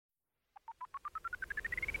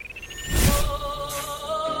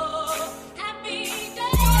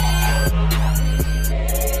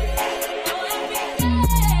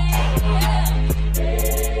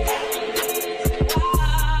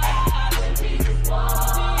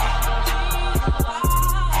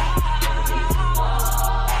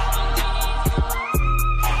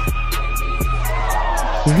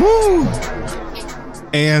Woo!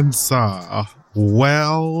 And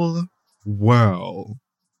well,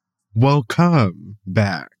 welcome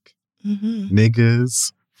back.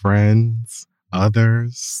 Niggas, friends,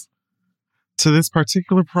 others, to this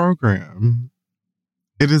particular program.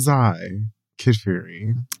 It is I, Kid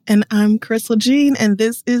Fury. And I'm Crystal Jean, and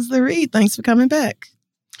this is The Read. Thanks for coming back.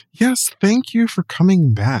 Yes, thank you for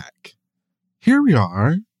coming back. Here we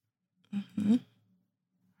are.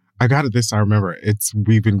 I got it I remember.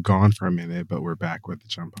 We've been gone for a minute, but we're back with the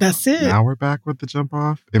jump off. That's it. Now we're back with the jump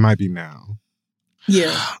off. It might be now.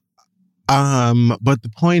 Yeah. But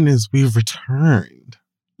the point is we've returned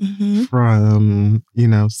from,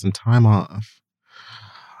 some time off.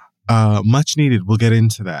 Much needed. We'll get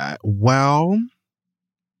into that. Well,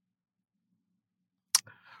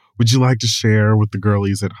 would you like to share with the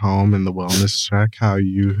girlies at home in the wellness check how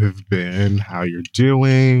you have been, how you're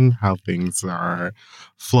doing, how things are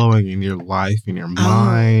flowing in your life, in your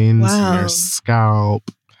mind, in your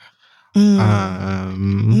scalp?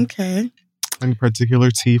 Okay. Any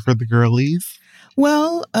particular tea for the girlies?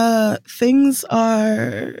 Well, things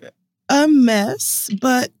are a mess,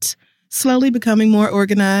 but slowly becoming more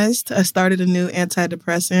organized. I started a new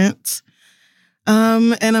antidepressant.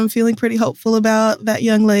 And I'm feeling pretty hopeful about that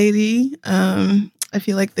young lady. I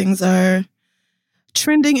feel like things are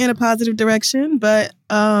trending in a positive direction, but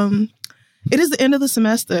it is the end of the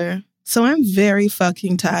semester. So I'm very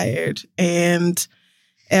fucking tired. And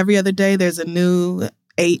every other day there's a new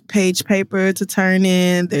 8-page paper to turn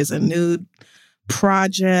in. There's a new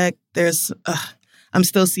project. I'm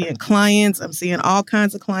still seeing clients. I'm seeing all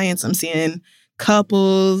kinds of clients. I'm seeing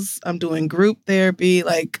couples. I'm doing group therapy.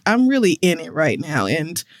 Like, I'm really in it right now.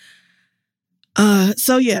 And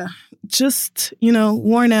so, yeah, just,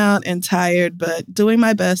 worn out and tired, but doing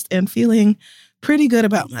my best and feeling pretty good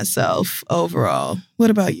about myself overall. What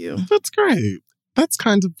about you? That's great. That's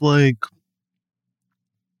kind of like,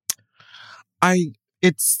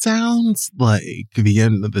 it sounds like the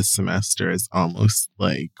end of the semester is almost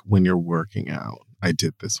like when you're working out. I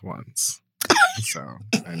did this once. So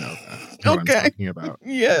I know that. What I'm talking about.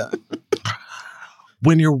 Yeah.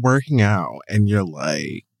 When you're working out and you're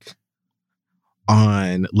like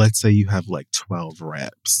let's say you have like 12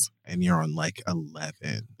 reps and you're on like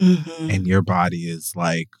 11 and your body is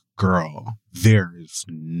like, girl, there is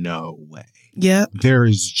no way. Yeah. There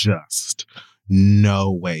is just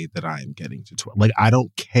no way that I'm getting to 12. Like, I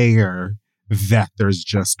don't care that there's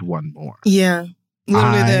just one more. Yeah.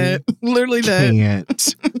 Literally that.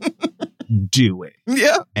 Can't do it.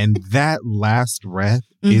 Yeah. And that last rep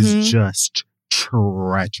is just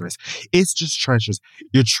treacherous. It's just treacherous.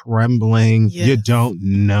 You're trembling. Yes. You don't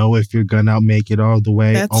know if you're gonna make it all the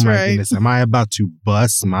way. That's oh my right. goodness. Am I about to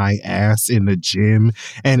bust my ass in the gym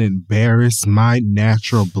and embarrass my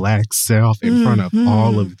natural black self in front of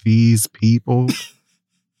all of these people?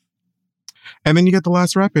 And then you get the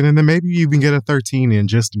last rep in, and then maybe you even get a 13 in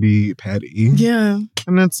just to be petty. Yeah.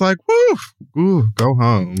 And it's like, woo, go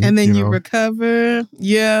home. And then you recover.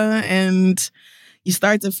 Yeah. And you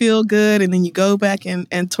start to feel good. And then you go back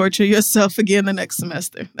and torture yourself again the next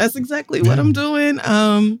semester. That's exactly what I'm doing.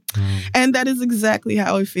 And that is exactly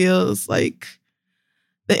how it feels. Like,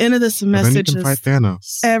 the end of the semester, then you can fight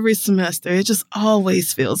Thanos. Every semester, it just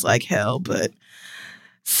always feels like hell. But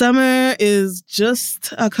summer is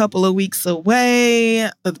just a couple of weeks away.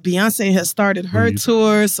 Beyonce has started her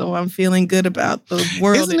tour, so I'm feeling good about the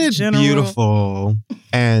world in general. Isn't it beautiful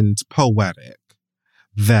and poetic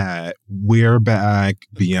that we're back,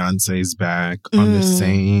 Beyonce's back on the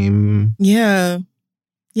same... Yeah.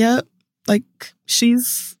 Yep. Like,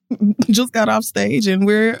 she's just got off stage and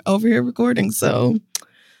we're over here recording. So,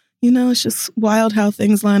 it's just wild how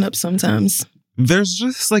things line up sometimes. There's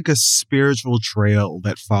just like a spiritual trail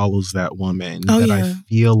that follows that woman I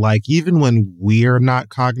feel like even when we're not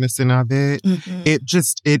cognizant of it,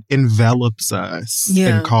 it envelops us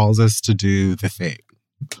and calls us to do the thing.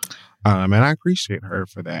 And I appreciate her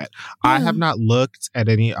for that. Yeah. I have not looked at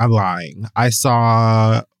any. I'm lying. I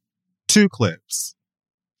saw 2 clips.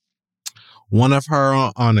 One of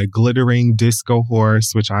her on a glittering disco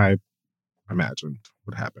horse, which I imagined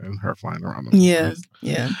would happen. Her flying around. Yeah.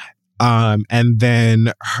 And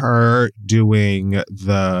then her doing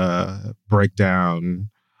the breakdown,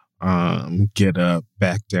 get up,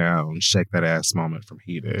 back down, shake that ass moment from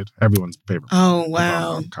Heated. Everyone's favorite. Oh,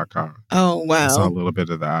 wow. Kaka. Oh, wow. I saw a little bit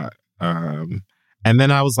of that. And then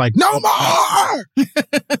I was like, no more!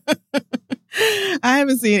 I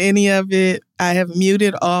haven't seen any of it. I have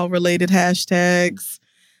muted all related hashtags.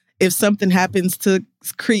 If something happens to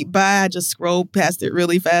creep by, I just scroll past it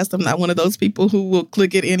really fast. I'm not one of those people who will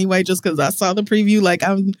click it anyway just because I saw the preview. Like,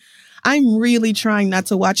 I'm really trying not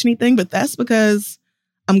to watch anything, but that's because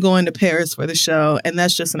I'm going to Paris for the show, and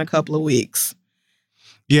that's just in a couple of weeks.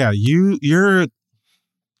 Yeah, you're...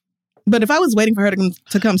 But if I was waiting for her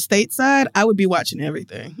to come stateside, I would be watching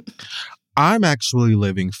everything. I'm actually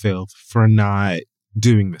living filth for not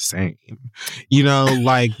doing the same. You know,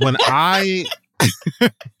 like when I...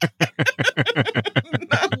 Not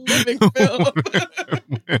living filth.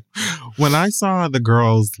 When I saw the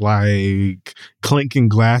girls like clinking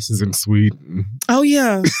glasses in Sweden. Oh,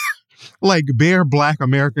 yeah. Like bare Black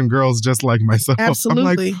American girls just like myself.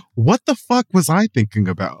 Absolutely. I'm like, what the fuck was I thinking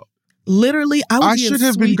about? Literally, I should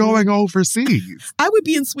have been going overseas. I would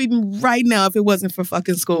be in Sweden right now if it wasn't for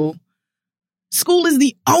fucking school. School is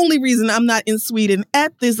the only reason I'm not in Sweden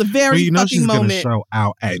at this very fucking moment. She's going to show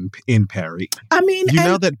out in Paris. I mean... You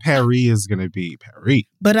know that Paris is going to be Paris.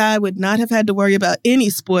 But I would not have had to worry about any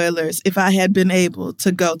spoilers if I had been able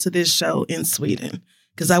to go to this show in Sweden.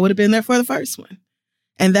 Because I would have been there for the first one.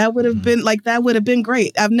 And that would have been, that would have been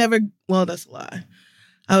great. Well, that's a lie.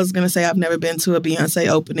 I was going to say I've never been to a Beyonce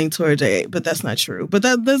opening tour date, but that's not true. But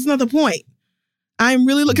that's not the point. I'm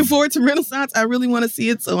really looking forward to Renaissance. I really want to see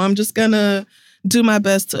it, so I'm just going to do my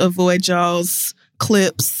best to avoid y'all's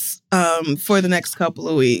clips for the next couple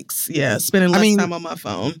of weeks. Yeah, spending less time on my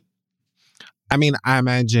phone. I mean, I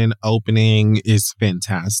imagine opening is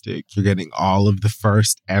fantastic. You're getting all of the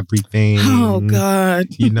first everything. Oh, God.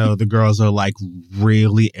 You know, the girls are like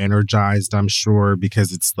really energized, I'm sure,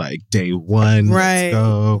 because it's like day one. Right. Let's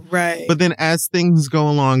go. Right. But then as things go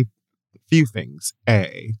along, few things.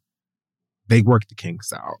 A, they work the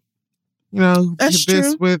kinks out. You know, that's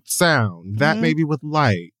this true. with sound, that maybe with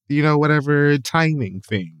light, you know, whatever timing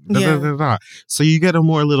thing. Yeah. So you get a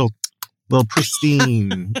more little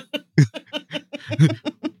pristine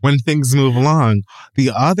when things move along. The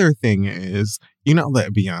other thing is, you know,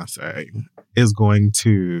 that Beyonce is going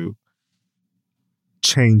to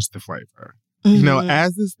change the flavor. Mm-hmm. You know,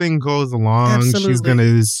 as this thing goes along, Absolutely. She's going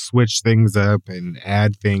to switch things up and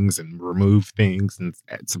add things and remove things and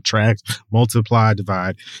subtract, multiply,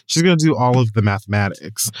 divide. She's going to do all of the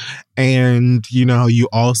mathematics. And, you know, you're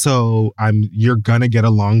going to get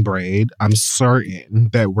a long braid. I'm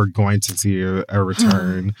certain that we're going to see a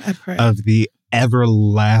return of the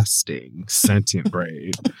everlasting sentient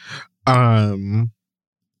braid. And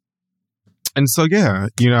so, yeah,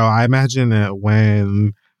 you know, I imagine that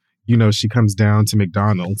when... You know, she comes down to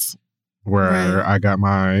McDonald's where I got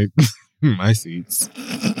my my seats.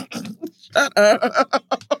 Shut up.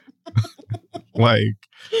 Like,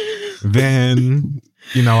 then,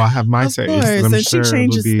 you know, I have my taste. And she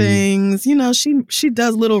changes things. You know, she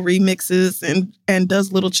does little remixes and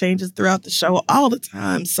does little changes throughout the show all the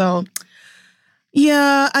time. So,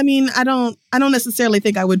 yeah, I mean, I don't necessarily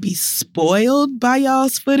think I would be spoiled by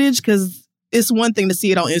y'all's footage because it's one thing to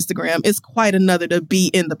see it on Instagram. It's quite another to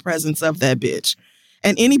be in the presence of that bitch.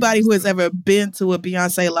 And anybody who has ever been to a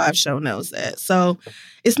Beyonce live show knows that. So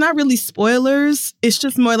it's not really spoilers. It's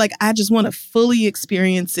just more like I just want to fully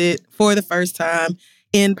experience it for the first time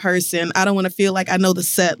in person. I don't want to feel like I know the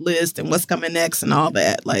set list and what's coming next and all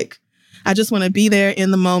that. Like, I just want to be there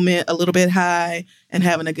in the moment, a little bit high and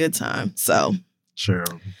having a good time. So. Sure.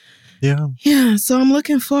 Yeah. Yeah, so I'm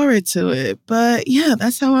looking forward to it. But yeah,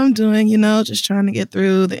 that's how I'm doing, you know, just trying to get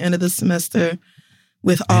through the end of the semester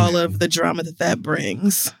with all of the drama that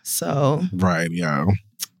brings. So. Right, yeah.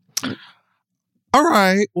 All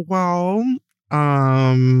right. Well,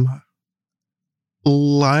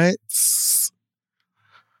 let's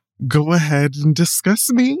go ahead and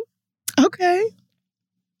discuss me. Okay.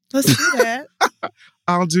 Let's do that.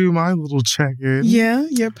 I'll do my little check-in. Yeah,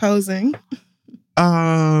 you're posing.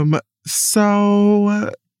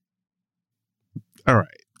 So, all right.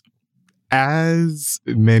 As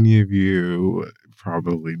many of you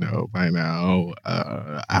probably know by now,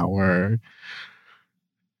 our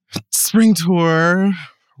spring tour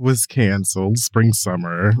was canceled. Spring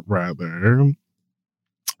summer, rather.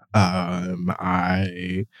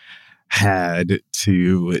 I had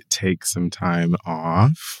to take some time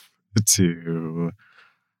off to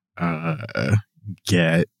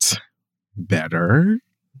get better.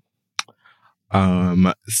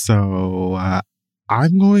 So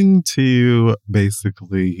I'm going to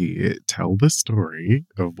basically tell the story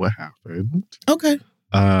of what happened. Okay.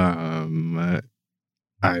 I am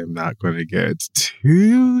not going to get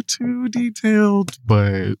too detailed,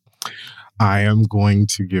 but I am going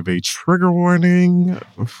to give a trigger warning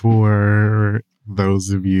for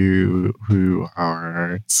those of you who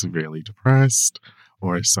are severely depressed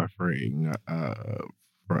or suffering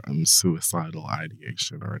from suicidal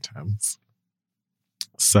ideation or attempts.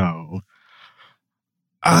 So,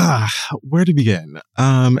 Where to begin?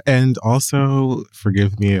 And also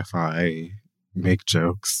forgive me if I make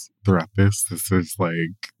jokes throughout this. This is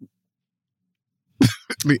like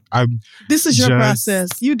this is your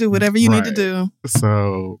process. You do whatever you need to do.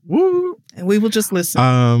 So, woo. And we will just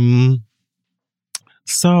listen.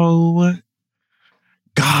 So,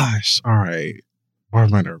 gosh, all right. Why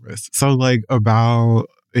am I nervous? So, like,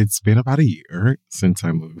 it's been about a year since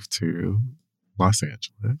I moved to Los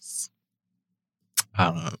Angeles.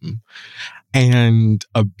 And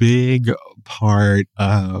a big part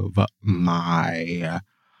of my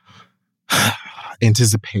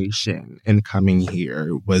anticipation in coming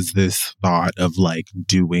here was this thought of like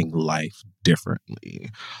doing life differently,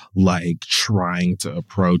 like trying to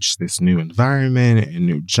approach this new environment and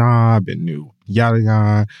new job and new yada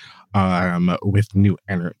yada with new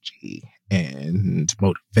energy and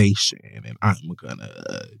motivation, and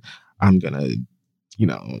I'm gonna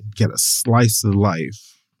get a slice of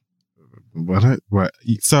life. What?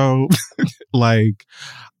 So, like,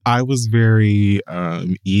 I was very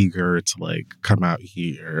eager to like come out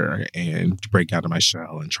here and break out of my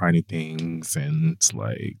shell and try new things and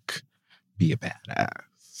like be a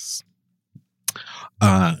badass.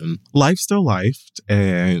 Life still lifed,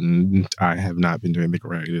 and I have not been doing the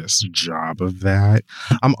greatest job of that.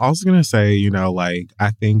 I'm also gonna say, like, I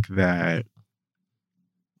think that,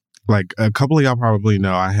 like, a couple of y'all probably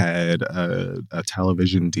know I had a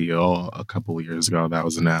television deal a couple of years ago that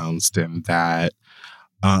was announced, and that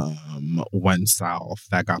went south.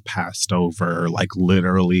 That got passed over, like,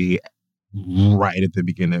 literally right at the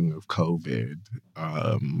beginning of COVID.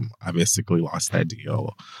 I basically lost that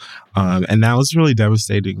deal. And that was really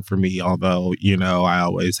devastating for me, although, I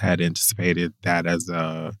always had anticipated that as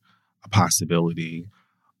a possibility.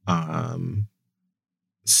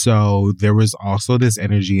 So there was also this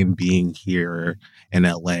energy in being here in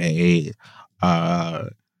LA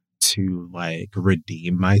to like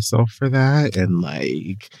redeem myself for that and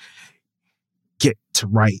like get to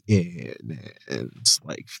write in and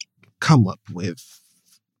like come up with,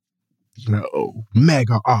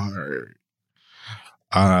 mega art.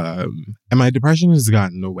 And my depression has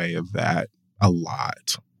gotten in the way of that a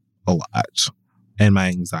lot, and my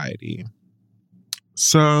anxiety.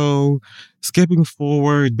 So, skipping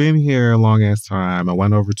forward, been here a long ass time. I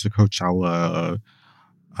went over to Coachella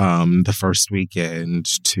the first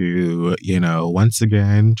weekend to, once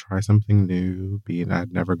again, try something new, being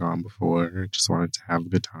I'd never gone before. Just wanted to have a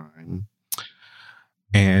good time.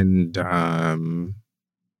 And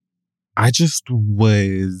I just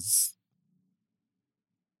was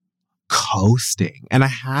coasting. And I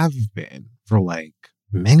have been for like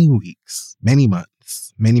many weeks, many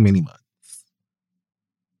months, many months.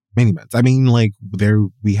 I mean, like,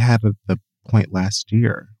 we had the point last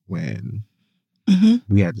year when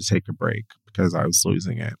we had to take a break because I was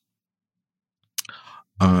losing it.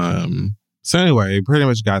 So anyway, pretty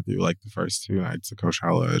much got through like the first 2 nights of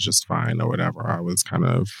Coachella just fine or whatever. I was kind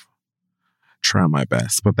of trying my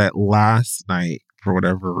best. But that last night, for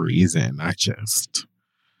whatever reason,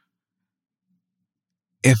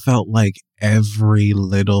 it felt like every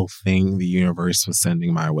little thing the universe was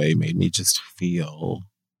sending my way made me just feel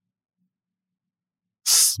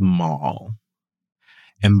small.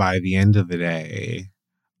 And by the end of the day,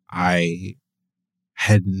 I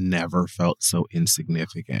had never felt so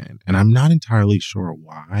insignificant. And I'm not entirely sure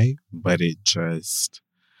why, but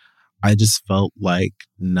I just felt like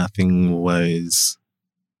nothing was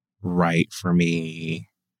right for me.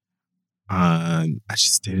 I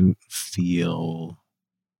just didn't feel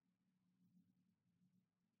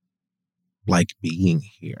like being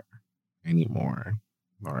here anymore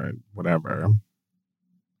or whatever.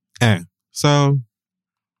 So,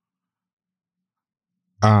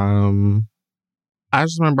 I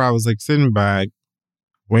just remember I was like sitting back,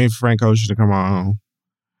 waiting for Frank Ocean to come on.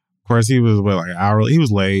 Of course, he was like an hour. He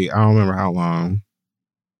was late. I don't remember how long.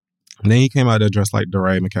 And then he came out there dressed like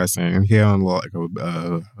DeRay McKesson, and he had on like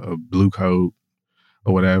a blue coat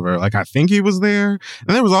or whatever. Like, I think he was there.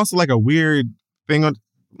 And there was also like a weird thing on.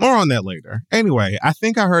 More on that later. Anyway, I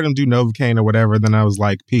think I heard him do Novocaine or whatever. Then I was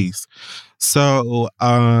like, peace. So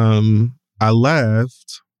I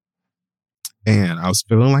left, and I was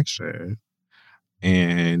feeling like shit.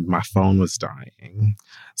 And my phone was dying.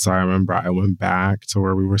 So I remember I went back to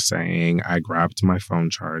where we were staying. I grabbed my phone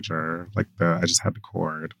charger, I just had the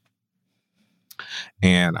cord.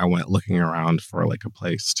 And I went looking around for like a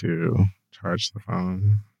place to charge the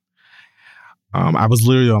phone. I was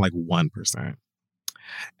literally on like 1%.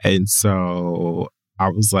 And so I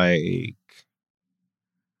was like,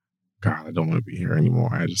 God, I don't want to be here anymore.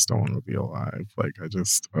 I just don't want to be alive. Like,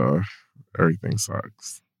 everything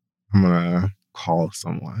sucks. I'm gonna call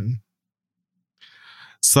someone.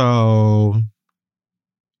 So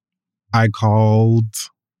I called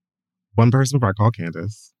one person, but I called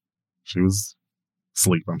Candace. She was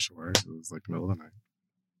asleep, I'm sure. It was like the middle of the night.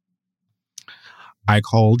 I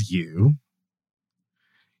called you.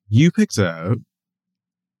 You picked up.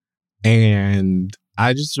 And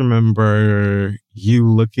I just remember you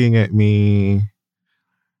looking at me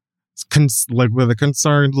like with a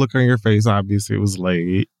concerned look on your face. Obviously, it was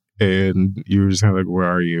late. And you were just kind of like, where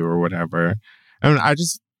are you or whatever. And I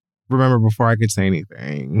just remember before I could say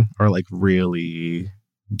anything or like really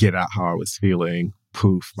get out how I was feeling,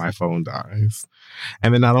 poof, my phone dies.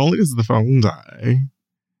 And then not only does the phone die,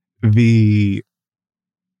 the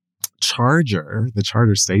charger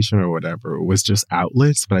station or whatever was just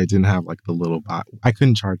outlets, but I didn't have like the little bot. I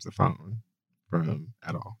couldn't charge the phone from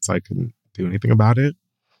at all. So I couldn't do anything about it.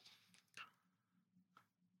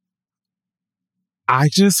 I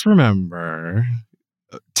just remember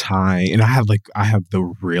tying, and I have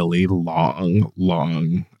the really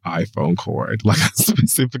long iPhone cord. Like I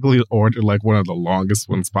specifically ordered like one of the longest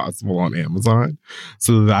ones possible on Amazon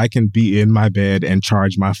so that I can be in my bed and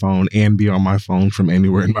charge my phone and be on my phone from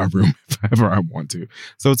anywhere in my room if ever I want to.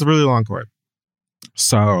 So it's a really long cord.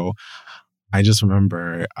 So I just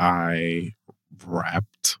remember I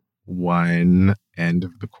wrapped one end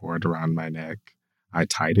of the cord around my neck. I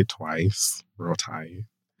tied it twice, real tight.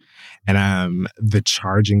 And the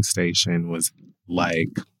charging station was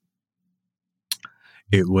like,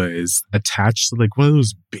 it was attached to like one of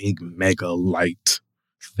those big mega light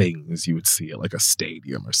things you would see at like a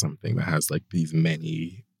stadium or something that has like these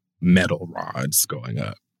many metal rods going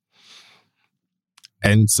up.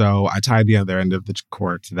 And so I tied the other end of the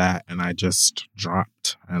cord to that, and I just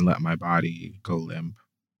dropped and let my body go limp.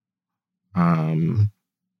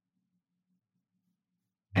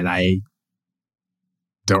 And I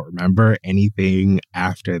don't remember anything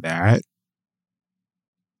after that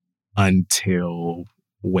until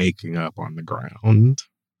waking up on the ground.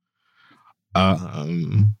 I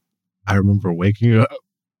remember waking up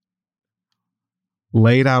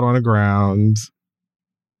laid out on the ground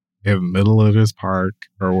in the middle of this park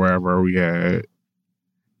or wherever we at,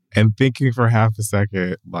 and thinking for half a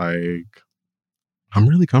second, like, I'm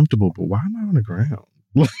really comfortable, but why am I on the ground?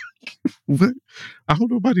 Like, what? I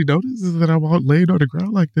hope nobody notices that I'm all laid on the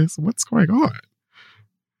ground like this. What's going on?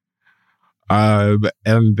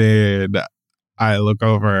 And then I look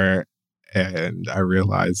over and I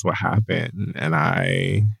realize what happened,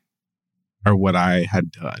 or what I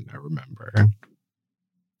had done, I remember.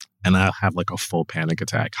 And I have like a full panic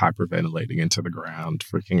attack, hyperventilating into the ground,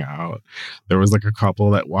 freaking out. There was like a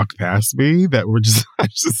couple that walked past me that were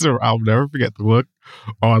I'll never forget the look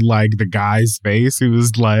on like the guy's face. He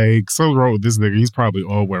was like, something's wrong with this nigga. He's probably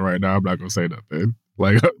over right now. I'm not going to say nothing.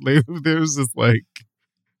 Like, there was just like,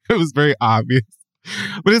 it was very obvious.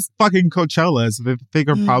 But it's fucking Coachella, so they think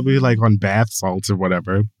are probably like on bath salts or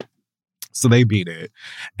whatever. So they beat it.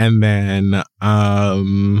 And then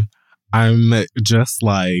I'm just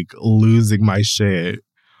like losing my shit.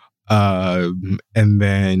 And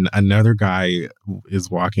then another guy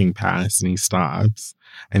is walking past and he stops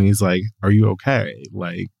and he's like, are you okay?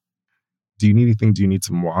 Like, do you need anything? Do you need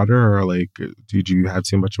some water? Or like, did you have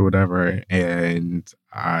too much or whatever? And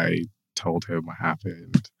I told him what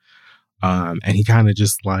happened. And he kind of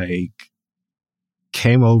just like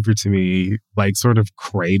came over to me, like sort of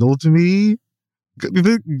cradled me.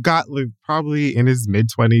 Got like probably in his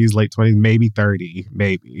mid-20s, late 20s, maybe 30,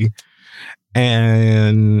 maybe.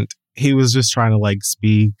 And he was just trying to like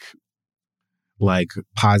speak like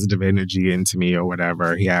positive energy into me or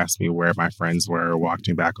whatever. He asked me where my friends were, walked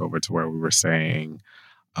me back over to where we were staying,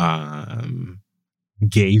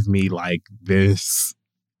 gave me like this.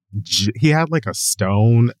 He had like a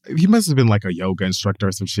stone. He must have been like a yoga instructor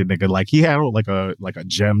or some shit, nigga. Like he had like a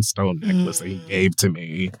gemstone necklace that he gave to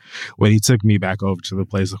me when he took me back over to the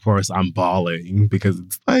place. Of course, I'm bawling because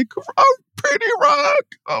it's like a pretty rock.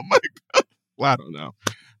 Oh my god. Well, I don't know.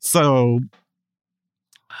 So,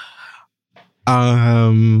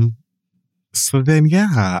 so then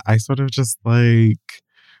yeah, I sort of just like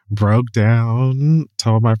broke down,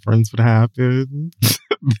 told my friends what happened.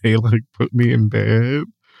 They like put me in bed.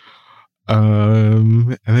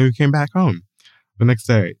 And then we came back home the next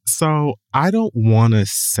day. So I don't want to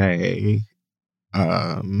say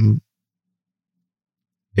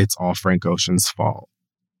it's all Frank Ocean's fault.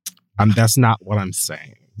 That's not what I'm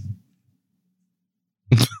saying.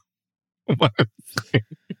 What I'm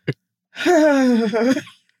saying.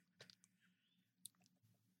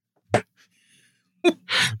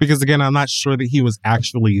 Because again, I'm not sure that he was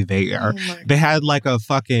actually there. They had like a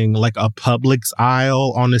fucking like a Publix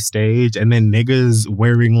aisle on the stage, and then niggas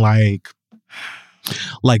wearing like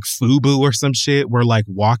FUBU or some shit were like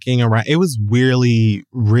walking around. It was really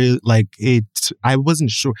like it. I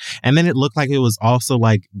wasn't sure, and then it looked like it was also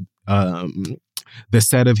like the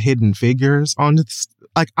set of Hidden Figures on the.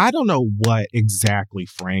 Like, I don't know what exactly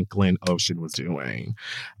Franklin Ocean was doing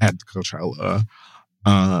at Coachella.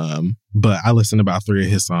 But I listened to about 3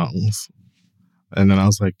 of his songs. And then I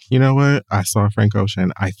was like, you know what? I saw Frank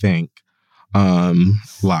Ocean, I think,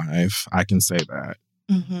 live. I can say that.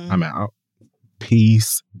 Mm-hmm. I'm out.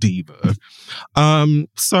 Peace, diva.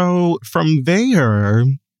 So from there,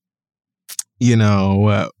 you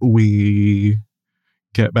know, we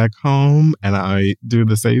get back home and I do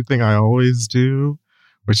the same thing I always do,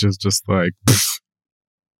 which is just like,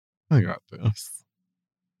 I got this.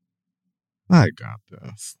 I got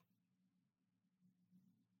this.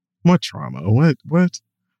 What trauma? What?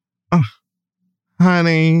 Oh,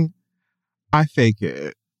 honey, I fake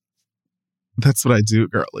it. That's what I do,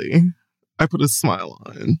 girly. I put a smile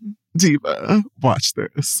on. Diva, watch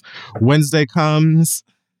this. Wednesday comes,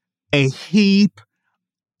 a heap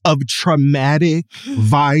of traumatic,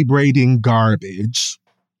 vibrating garbage.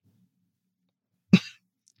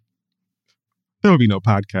 There will be no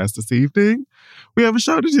podcast this evening. We have a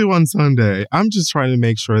show to do on Sunday. I'm just trying to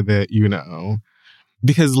make sure that, you know,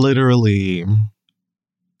 because literally,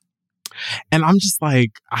 and I'm just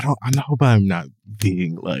like, I hope I'm not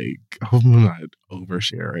being like, I hope I'm not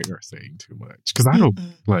oversharing or saying too much. Because I don't,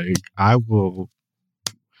 like, I will.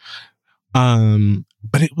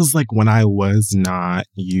 But it was like when I was not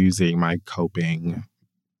using my coping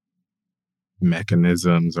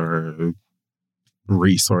mechanisms or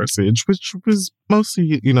resources, which was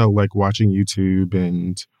mostly, you know, like watching YouTube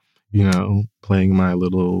and, you know, playing my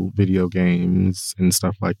little video games and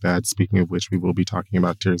stuff like that. Speaking of which, we will be talking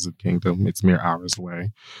about Tears of the Kingdom. It's mere hours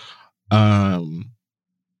away.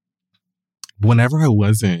 Whenever I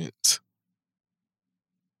wasn't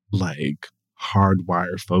like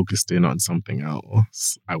hardwired focused in on something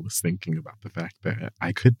else, I was thinking about the fact that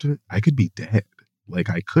I could be dead. Like,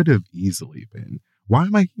 I could have easily been. Why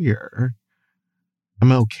am I here?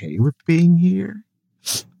 I'm okay with being here.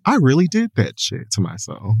 I really did that shit to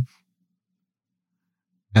myself.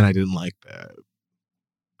 And I didn't like that.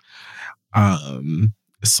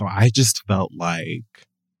 So I just felt like,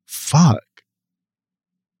 fuck.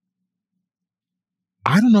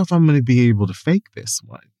 I don't know if I'm going to be able to fake this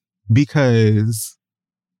one. Because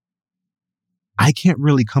I can't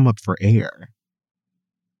really come up for air.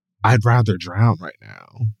 I'd rather drown right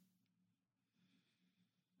now.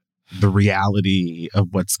 The reality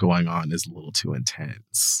of what's going on is a little too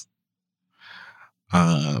intense.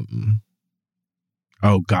 Oh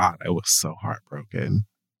God, I was so heartbroken.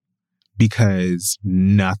 Because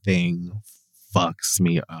nothing fucks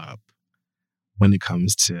me up when it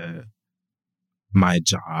comes to my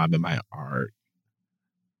job and my art.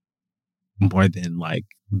 More than like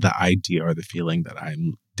the idea or the feeling that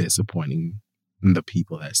I'm disappointing the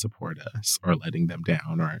people that support us or letting them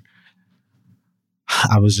down. Or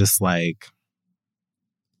I was just like,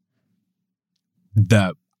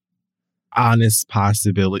 the honest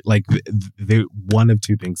possibility, like one of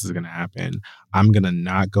two things is going to happen. I'm going to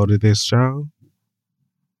not go to this show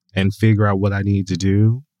and figure out what I need to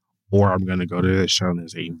do, or I'm going to go to this show and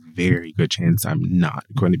there's a very good chance I'm not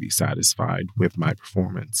going to be satisfied with my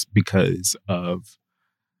performance because of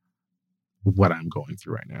what I'm going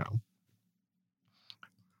through right now.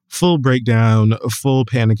 Full breakdown, full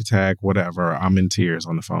panic attack, whatever. I'm in tears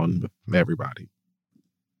on the phone with everybody.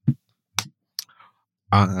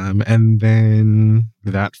 And then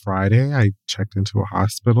that Friday, I checked into a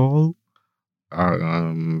hospital.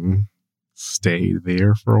 Stayed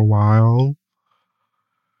there for a while.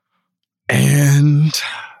 And,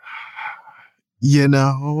 you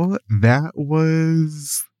know, that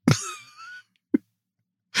was...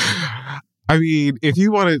 I mean, if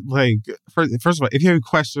you want to, like, first of all, if you have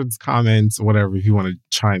questions, comments, whatever, if you want to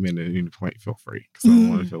chime in at any point, feel free. Because I don't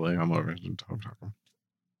want to feel like I'm over talking.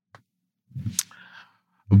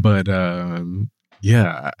 But,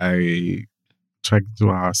 yeah, I checked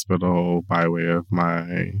into a hospital by way of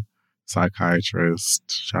my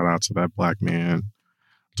psychiatrist. Shout out to that Black man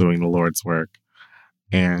doing the Lord's work.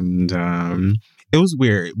 And it was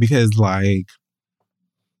weird because, like,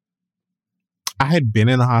 I had been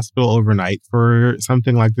in the hospital overnight for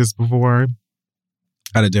something like this before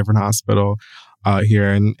at a different hospital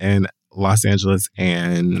here in Los Angeles,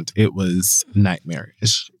 and it was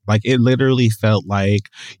nightmarish. Like, it literally felt like,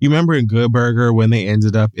 you remember in Good Burger when they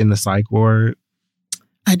ended up in the psych ward?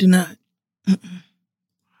 I do not.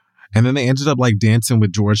 And then they ended up like dancing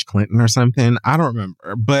with George Clinton or something. I don't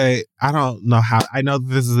remember, but I don't know how. I know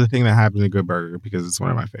this is a thing that happened at Good Burger because it's one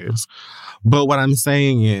of my faves. But what I'm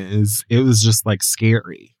saying is it was just like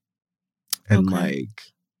scary and like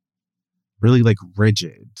really like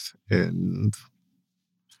rigid. And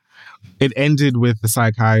it ended with the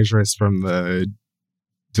psychiatrist from the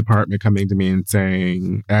department coming to me and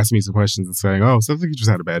asking me some questions and saying, oh, sounds like you just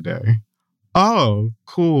had a bad day. Oh,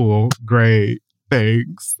 cool. Great.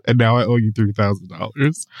 Thanks. And now I owe you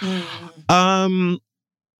 $3,000.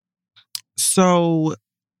 So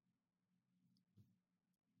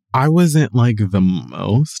I wasn't like the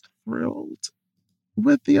most thrilled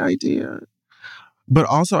with the idea. But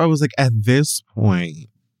also I was like, at this point,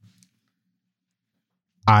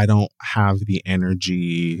 I don't have the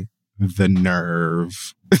energy, the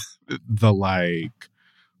nerve, the like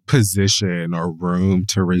position or room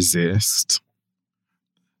to resist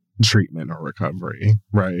treatment or recovery,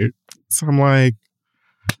 right? So I'm like,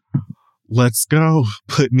 let's go.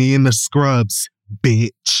 Put me in the scrubs,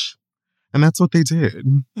 bitch. And that's what they did.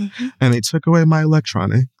 Mm-hmm. And they took away my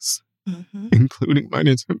electronics, including my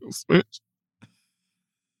Nintendo Switch.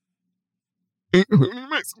 Including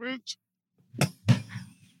my Switch.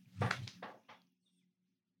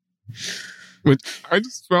 Which I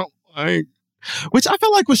just felt like... Which I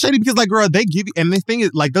felt like was shady because, like, girl, they give you... And the thing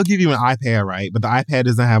is, like, they'll give you an iPad, right? But the iPad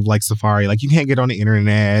doesn't have, like, Safari. Like, you can't get on the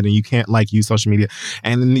internet and you can't, like, use social media.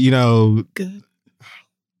 And, you know... Good.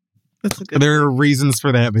 That's a good There are reasons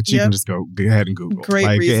for that, but you can just go ahead and Google.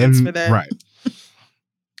 Great reasons for that. Right.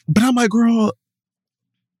 But I'm like, girl,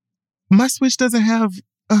 my Switch doesn't have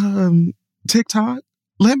TikTok.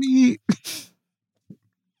 Let me...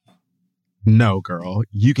 No, girl.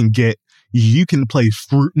 You can play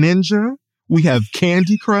Fruit Ninja. We have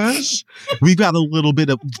Candy Crush. We got a little bit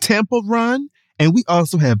of Temple Run. And we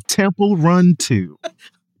also have Temple Run 2.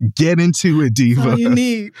 Get into it, diva. All you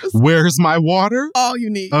need. Where's my water? All you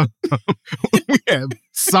need. We have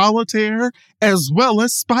Solitaire as well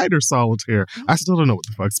as Spider Solitaire. I still don't know what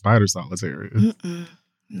the fuck Spider Solitaire is.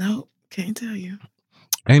 No, can't tell you.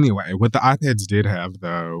 Anyway, what the iPads did have,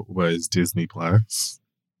 though, was Disney Plus.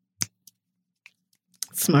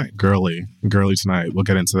 Smart. Girly tonight. We'll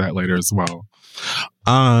get into that later as well.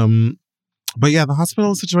 But yeah, the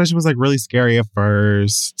hospital situation was like really scary at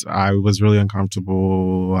first. I was really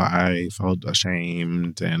uncomfortable. I felt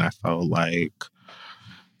ashamed and I felt like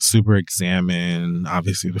super examined.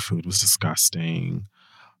 Obviously, the food was disgusting.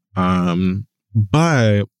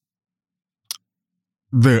 But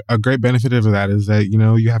a great benefit of that is that, you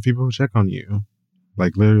know, you have people who check on you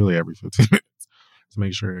like literally every 15 minutes to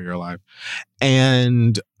make sure you're alive.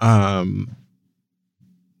 And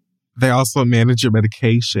they also manage your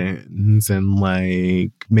medications and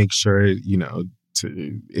like make sure, you know,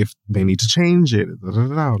 if they need to change it.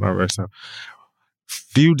 Whatever. So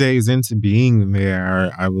few days into being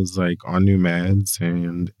there, I was like on new meds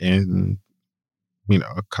and in, you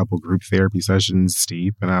know, a couple group therapy sessions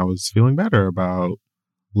deep, and I was feeling better about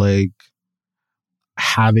like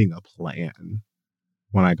having a plan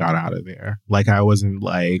when I got out of there. Like, I wasn't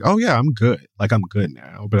like, oh yeah, I'm good. Like, I'm good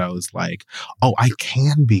now. But I was like, oh, I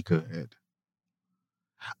can be good.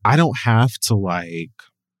 I don't have to like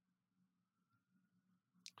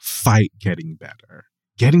fight getting better.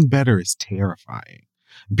 Getting better is terrifying.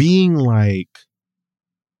 Being like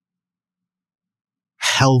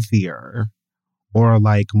healthier or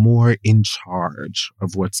like more in charge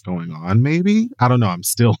of what's going on, maybe. I don't know. I'm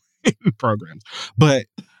still in programs. But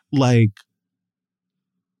like,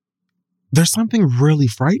 there's something really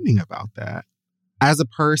frightening about that. As a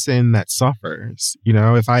person that suffers, you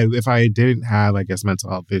know, if I didn't have, I guess, mental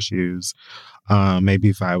health issues, maybe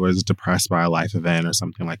if I was depressed by a life event or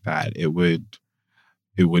something like that, it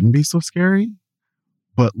wouldn't be so scary.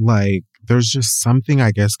 But like, there's just something,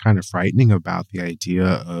 I guess, kind of frightening about the idea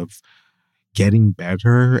of getting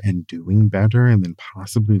better and doing better and then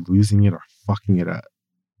possibly losing it or fucking it up.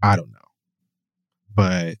 I don't know.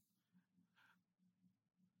 But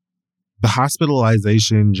the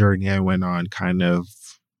hospitalization journey I went on kind of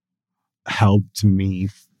helped me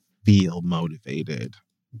feel motivated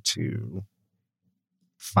to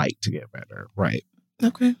fight to get better. Right.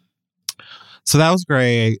 Okay. So that was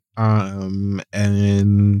great.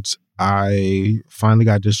 And I finally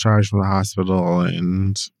got discharged from the hospital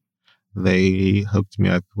and they hooked me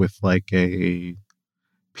up with like a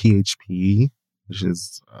PHP, which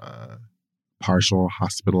is a partial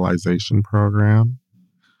hospitalization program.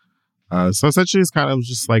 So essentially, it's kind of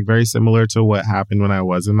just like very similar to what happened when I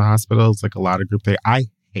was in the hospital. It's like a lot of group therapy. I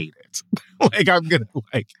hate it. Like, I'm gonna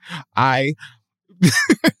like I.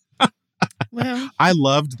 Well, I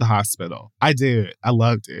loved the hospital. I did. I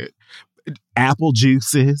loved it. Apple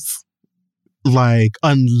juices, like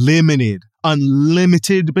unlimited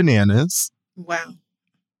bananas. Wow.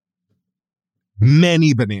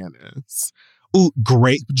 Many bananas. Ooh,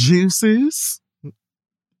 grape juices.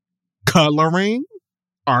 Coloring.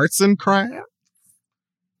 Arts and crafts.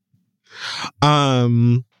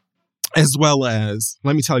 As well as,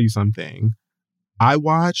 let me tell you something. I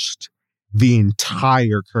watched the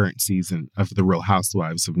entire current season of The Real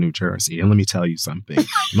Housewives of New Jersey. And let me tell you something.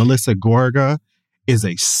 Melissa Gorga is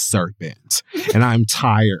a serpent. And I'm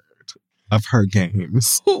tired of her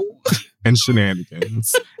games and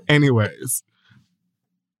shenanigans. Anyways.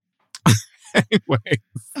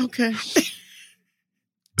 Okay.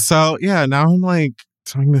 So, yeah, now I'm like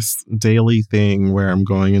doing this daily thing where I'm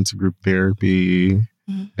going into group therapy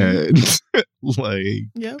and like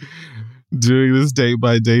doing this day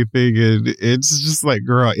by day thing. And it's just like,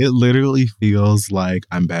 girl, it literally feels like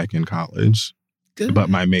I'm back in college. Good. But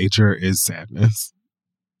my major is sadness.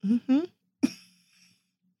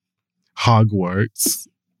 Hogwarts,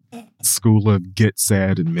 School of Get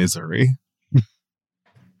Sad and Misery.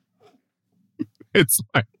 It's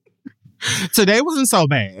like, today wasn't so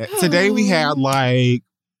bad. Today we had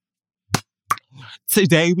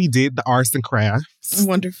today we did the arts and crafts.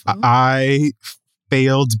 Wonderful. I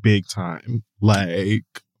failed big time. Like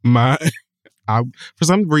for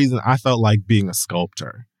some reason I felt like being a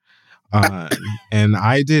sculptor. And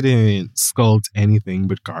I didn't sculpt anything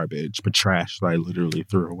but garbage, but trash that I literally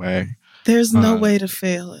threw away. There's no way to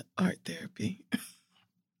fail at art therapy.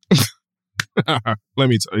 Let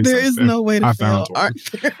me tell you there something. Is no way to fail art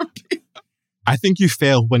therapy. I think you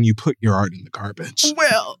fail when you put your art in the garbage.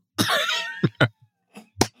 Well,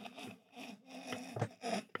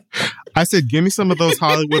 I said, give me some of those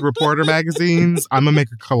Hollywood Reporter magazines. I'm going to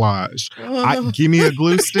make a collage. Give me a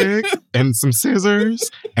glue stick and some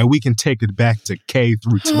scissors, and we can take it back to K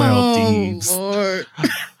through 12 D's. Lord.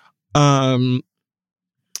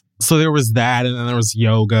 So there was that, and then there was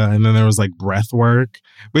yoga, and then there was like breath work,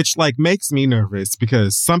 which like makes me nervous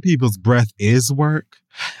because some people's breath is work,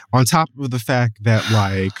 on top of the fact that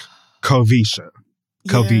like Covisha,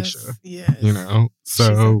 yes. you know,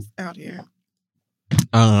 so out here.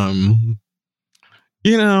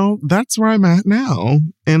 You know, that's where I'm at now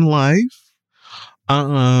in life.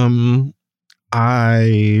 I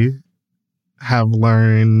have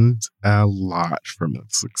learned a lot from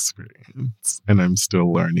this experience, and I'm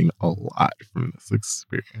still learning a lot from this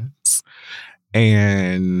experience.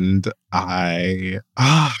 And I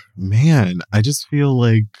just feel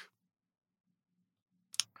like,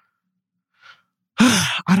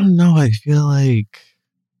 I don't know, I feel like,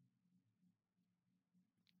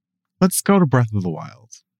 let's go to Breath of the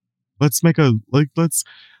Wild.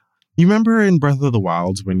 You remember in Breath of the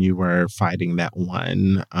Wild when you were fighting that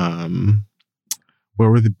one, what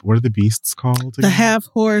are the beasts called again? The half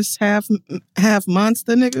horse, half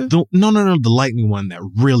monster nigga? No, the lightning one that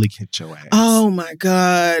really kicked your ass. Oh my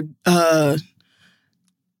God. The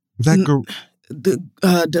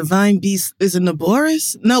divine beast is it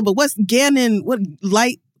Naboris? No, but what's Ganon? What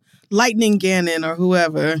lightning Ganon or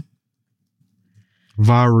whoever?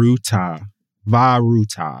 Varuta.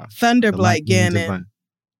 Thunderblight Ganon.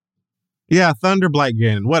 Yeah, Thunderblight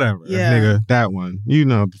Ganon. Whatever. Yeah. Nigga, that one. You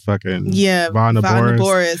know the fucking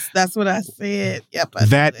Naboris. That's what I said. Yep.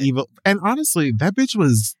 That evil. And honestly, that bitch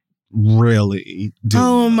was really doing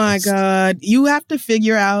Oh my God. You have to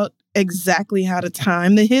figure out exactly how to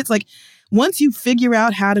time the hits. Like, once you figure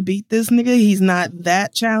out how to beat this nigga, he's not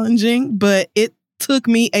that challenging, but it took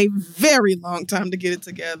me a very long time to get it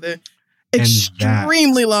together.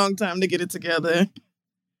 Extremely long time to get it together.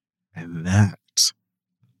 And that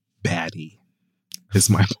baddie is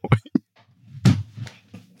my point.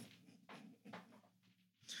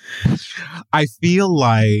 I feel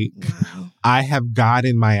like I have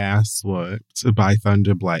gotten my ass whooped by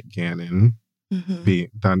Thunderblight Ganon.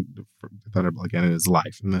 Thunderblight Ganon is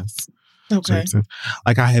life in this. Okay.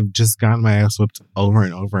 Like, I have just gotten my ass whooped over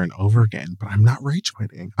and over and over again, but I'm not rage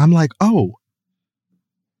quitting. I'm like, oh,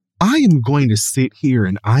 I am going to sit here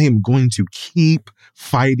and I am going to keep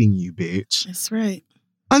fighting you, bitch. That's right.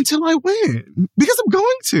 Until I win. Because I'm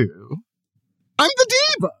going to. I'm the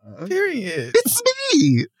diva. Period. It's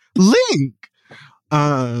me. Link.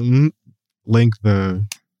 Link, the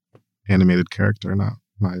animated character, not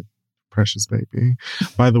my precious baby.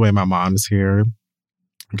 By the way, my mom's here.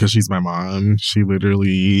 Because she's my mom. She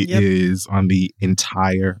literally is on the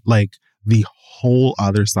entire, like, the whole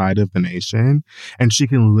other side of the nation. And she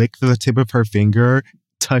can lick the tip of her finger,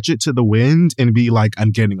 touch it to the wind, and be like,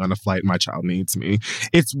 I'm getting on a flight. My child needs me.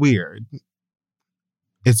 It's weird.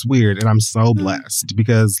 It's weird. And I'm so blessed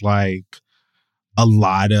because like a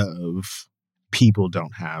lot of people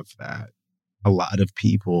don't have that. A lot of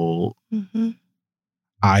people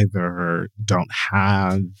either don't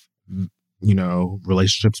have, you know,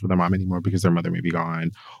 relationships with their mom anymore because their mother may be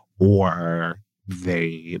gone, or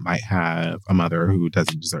they might have a mother who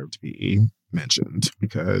doesn't deserve to be mentioned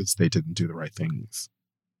because they didn't do the right things.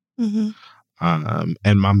 And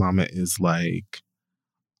my mama is like,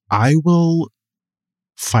 I will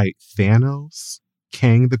fight Thanos,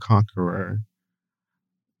 Kang the Conqueror,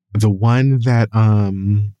 the one that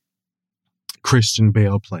Christian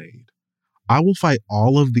Bale played. I will fight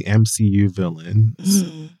all of the MCU villains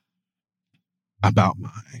about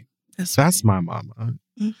mine. That's my mama.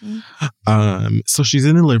 So she's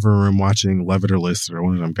in the living room watching Love It or List It or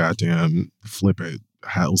one of them goddamn Flip It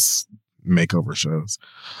house makeover shows.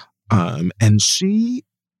 And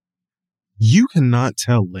you cannot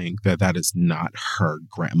tell Link that is not her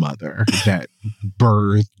grandmother that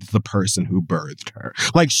birthed the person who birthed her.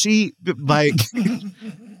 Like she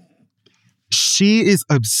is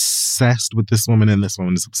obsessed with this woman and this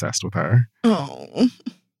woman is obsessed with her. Oh.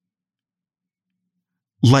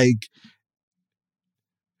 Like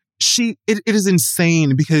it is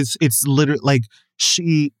insane because it's literally like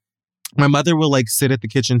my mother will like sit at the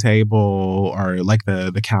kitchen table or like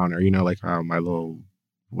the counter, you know, like my little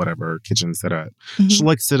whatever kitchen set up. She'll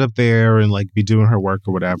like sit up there and like be doing her work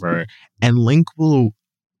or whatever. And Link will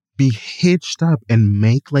be hitched up and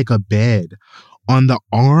make like a bed on the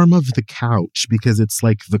arm of the couch because it's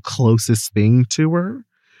like the closest thing to her.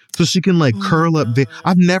 So she can like curl up there.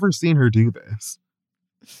 I've never seen her do this.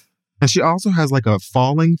 And she also has like a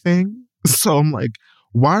falling thing. So I'm like,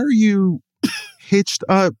 why are you hitched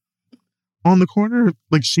up on the corner?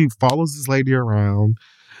 Like she follows this lady around.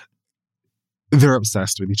 They're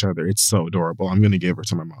obsessed with each other. It's so adorable. I'm going to give her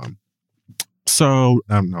to my mom. So,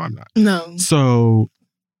 no, I'm not. No. So,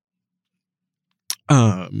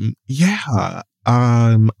 yeah.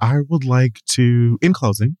 I would like to, in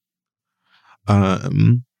closing, I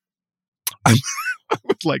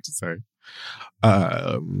would like to say,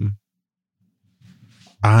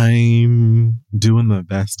 I'm doing the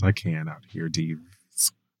best I can out here,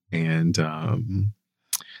 Deves. And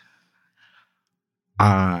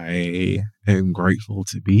I am grateful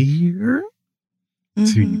to be here,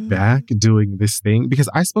 to be back doing this thing. Because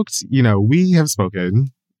I spoke to, you know, we have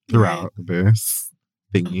spoken throughout this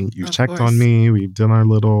thingy. You've checked on me. We've done our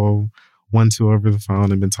little 1-2 over the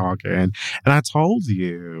phone and been talking. And I told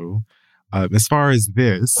you, as far as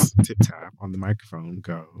this tip tap on the microphone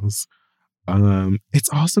goes, it's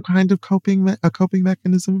also kind of a coping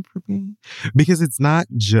mechanism for me, because it's not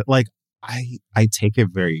just like I take it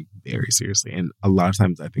very, very seriously, and a lot of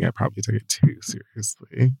times I think I probably take it too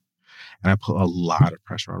seriously, and I put a lot of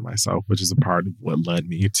pressure on myself, which is a part of what led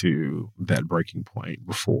me to that breaking point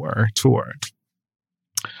before tour.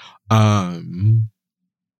 You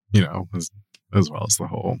know, as well as the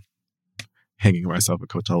whole hanging myself at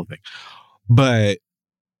Coachella thing, but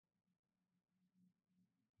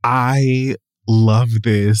I love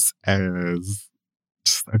this as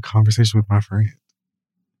just a conversation with my friend.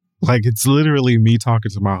 Like, it's literally me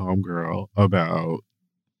talking to my homegirl about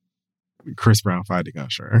Chris Brown fighting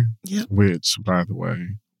Usher. Yep. Which, by the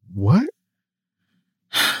way, what?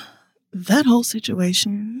 That whole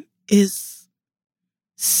situation is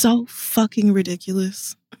so fucking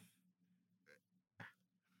ridiculous.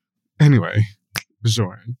 Anyway,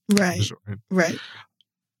 Bjorn. Right. Bjorn. Right.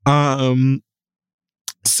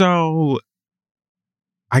 So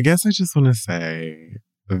I guess I just want to say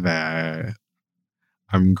that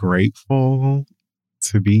I'm grateful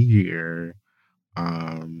to be here,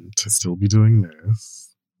 to still be doing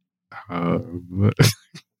this.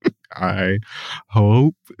 I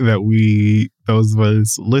hope that those of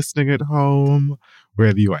us listening at home,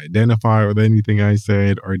 whether you identify with anything I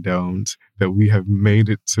said or don't, that we have made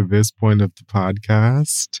it to this point of the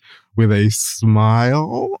podcast with a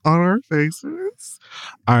smile on our faces.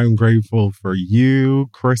 I'm grateful for you,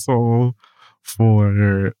 Crystal,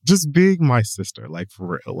 for just being my sister, like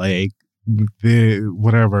for real. Like,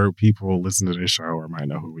 whatever people listen to this show or might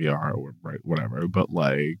know who we are or whatever, but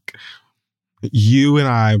like, you and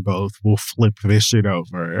I both will flip this shit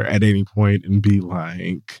over at any point and be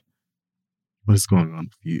like, what is going on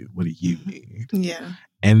with you? What do you need? Yeah.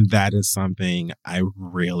 And that is something I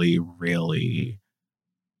really, really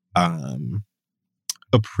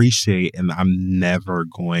appreciate, and I'm never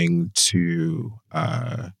going to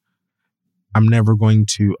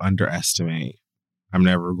underestimate. I'm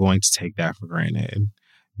never going to take that for granted,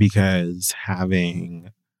 because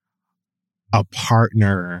having a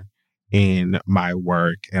partner in my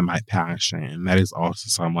work and my passion, that is also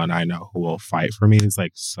someone I know who will fight for me, is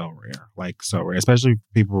like so rare. Like so rare. Especially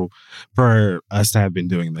for us to have been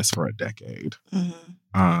doing this for a decade.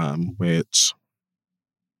 Which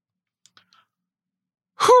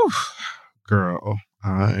whew, girl,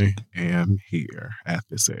 I am here at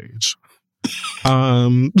this age.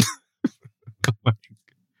 Like,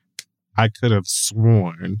 I could have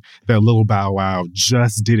sworn that Lil Bow Wow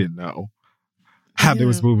just didn't know how they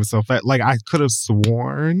was moving so fast. Like, I could have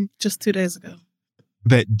sworn just 2 days ago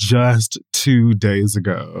that just 2 days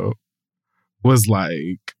ago was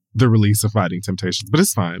like the release of Fighting Temptations, but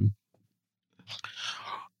it's fine.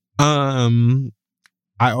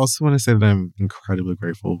 I also want to say that I'm incredibly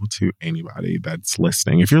grateful to anybody that's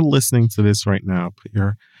listening. If you're listening to this right now, put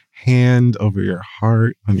your hand over your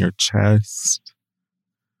heart, on your chest.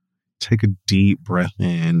 Take a deep breath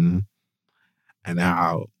in and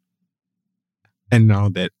out. And know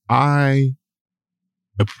that I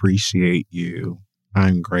appreciate you.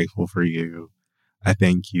 I'm grateful for you. I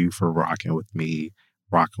thank you for rocking with me,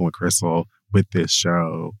 rocking with Crystal, with this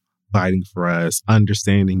show, fighting for us,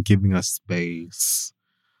 understanding, giving us space.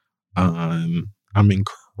 I'm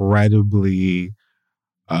incredibly,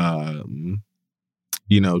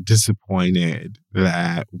 disappointed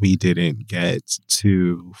that we didn't get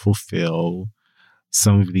to fulfill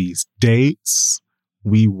some of these dates.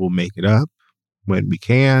 We will make it up when we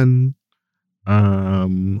can.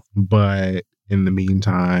 But in the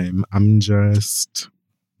meantime, I'm just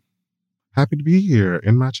happy to be here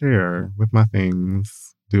in my chair with my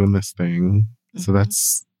things, doing this thing. So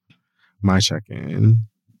that's my check-in.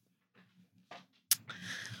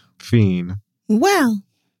 Fiend. Well.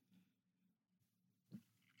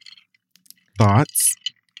 Thoughts?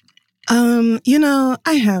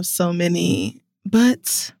 I have so many,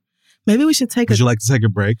 but maybe we should Would you like to take a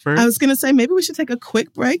break first? I was going to say, maybe we should take a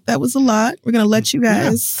quick break. That was a lot. We're going to let you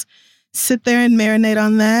guys sit there and marinate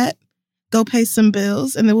on that, go pay some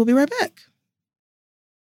bills, and then we'll be right back.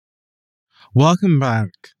 Welcome back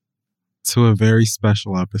to a very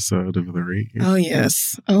special episode of The Read. Oh,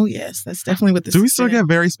 yes. That's definitely what this is. Do we still get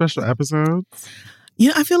very special episodes?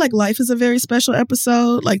 I feel like life is a very special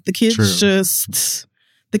episode. Like the kids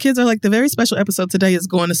the kids are like, the very special episode today is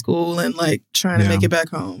going to school and like trying to make it back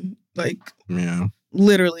home. Like,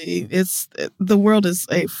 literally, the world is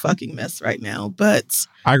a fucking mess right now. But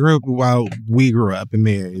we grew up in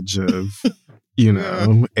the age of,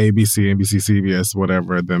 ABC, NBC, CBS,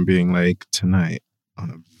 whatever, them being like, tonight on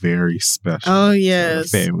a very special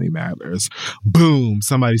Family Matters. Boom,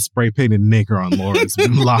 somebody spray painted nigger on Laura's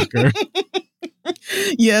locker.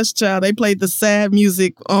 Yes, child. They played the sad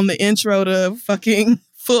music on the intro to fucking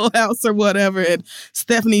Full House or whatever. And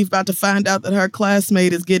Stephanie's about to find out that her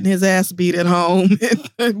classmate is getting his ass beat at home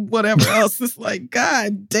and whatever else. It's like,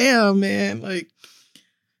 God damn, man. Like,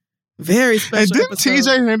 very special. And didn't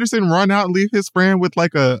TJ Henderson run out and leave his friend with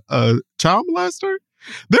like a child molester?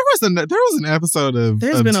 There was an episode of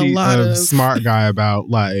a lot of Smart Guy about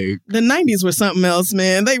like the 90s were something else,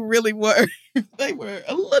 man. They really were. They were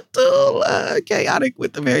a little chaotic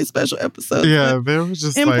with the very special episode. Yeah, there was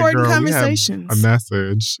just important conversations. A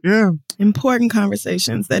message. Yeah, important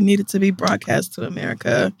conversations that needed to be broadcast to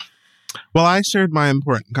America. Well, I shared my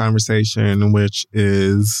important conversation, which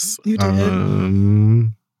is you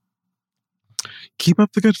did. Keep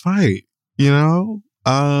up the good fight.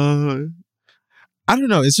 I don't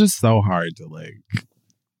know. It's just so hard to like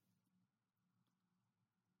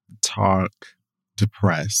talk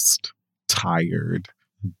depressed, tired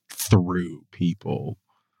through people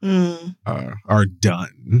are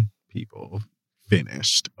done people,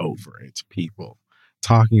 finished, over it people,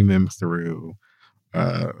 talking them through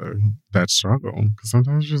that struggle. Because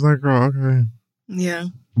sometimes you're just like, oh, okay. Yeah.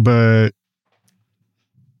 But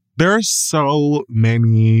there are so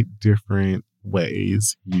many different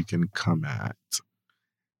ways you can come at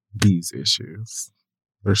these issues.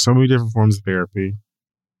 There's so many different forms of therapy,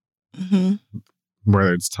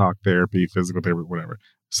 whether it's talk therapy, physical therapy, whatever.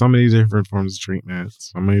 So many different forms of treatment,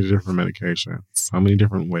 so many different medications, so many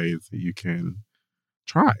different ways that you can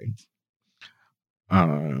try.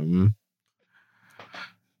 And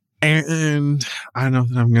I know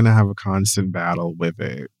that I'm going to have a constant battle with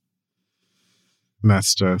it. And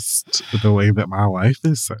that's just the way that my life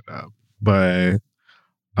is set up. But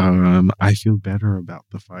I feel better about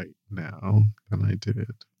the fight now than I did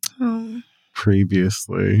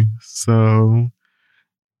previously. So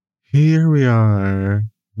here we are.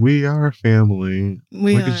 We are a family.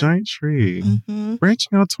 A giant tree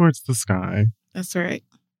branching out towards the sky. That's right.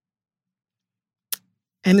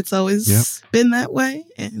 And it's always been that way.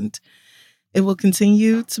 And it will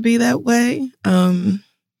continue to be that way.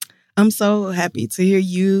 I'm so happy to hear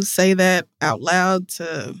you say that out loud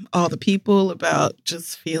to all the people about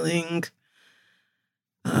just feeling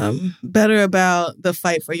better about the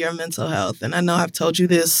fight for your mental health. And I know I've told you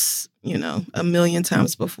this, a million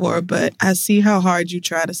times before, but I see how hard you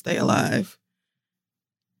try to stay alive.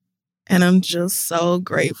 And I'm just so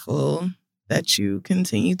grateful that you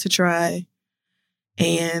continue to try.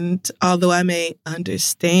 And although I may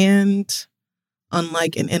understand on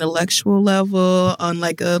like an intellectual level, on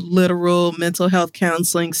like a literal mental health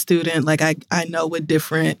counseling student, like I know what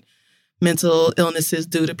different mental illnesses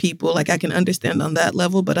do to people. Like I can understand on that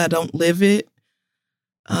level, but I don't live it.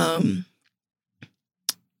 And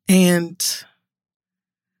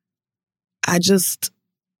I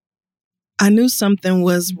knew something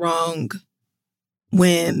was wrong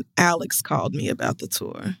when Alex called me about the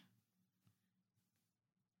tour.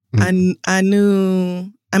 I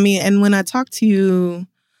knew, and when I talked to you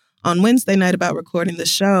on Wednesday night about recording the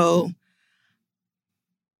show,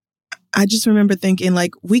 I just remember thinking,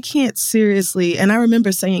 like, we can't seriously, and I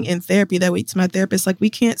remember saying in therapy that week to my therapist, like, we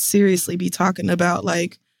can't seriously be talking about,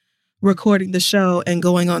 like, recording the show and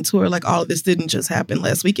going on tour. Like, all of this didn't just happen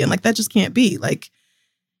last weekend. Like, that just can't be. Like,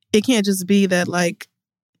 it can't just be that, like,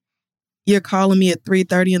 you're calling me at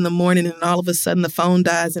 3:30 in the morning and all of a sudden the phone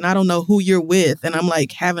dies and I don't know who you're with. And I'm,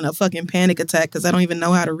 like, having a fucking panic attack because I don't even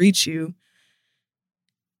know how to reach you.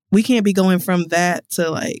 We can't be going from that to,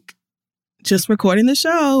 like, just recording the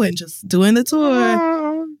show and just doing the tour.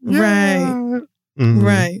 Oh, yeah. Right. Mm-hmm.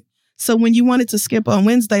 Right. So when you wanted to skip on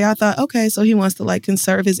Wednesday, I thought, okay, so he wants to like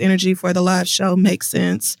conserve his energy for the live show. Makes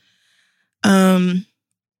sense. True.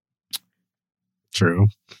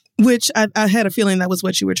 Which I had a feeling that was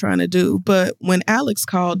what you were trying to do. But when Alex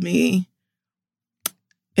called me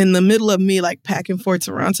in the middle of me like packing for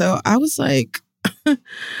Toronto, I was like,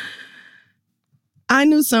 I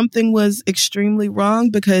knew something was extremely wrong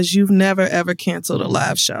because you've never, ever canceled a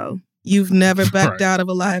live show. You've never backed out of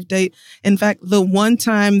a live date. In fact, the one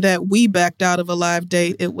time that we backed out of a live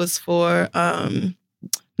date, it was for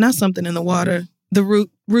not Something in the Water, the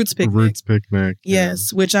Roots Picnic. Roots Picnic.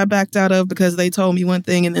 Yes, which I backed out of because they told me one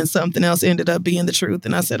thing and then something else ended up being the truth.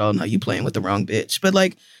 And I said, oh, no, you playing with the wrong bitch. But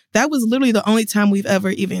like, that was literally the only time we've ever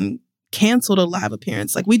even canceled a live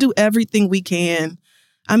appearance. Like, we do everything we can.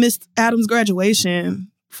 I missed Adam's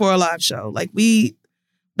graduation for a live show. Like,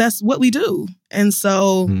 that's what we do. And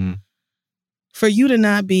so for you to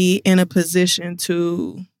not be in a position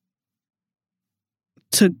to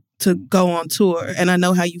go on tour, and I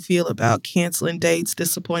know how you feel about canceling dates,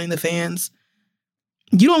 disappointing the fans.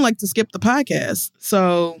 You don't like to skip the podcast.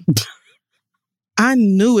 So I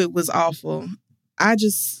knew it was awful. I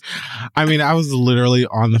was literally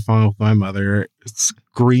on the phone with my mother,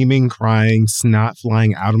 screaming, crying, snot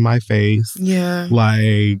flying out of my face. Yeah.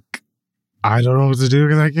 Like, I don't know what to do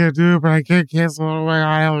because I can't do it, but I can't cancel it.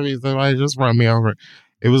 I so just run me over.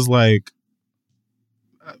 It was like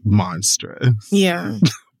monstrous. Yeah.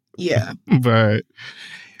 Yeah. But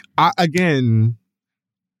I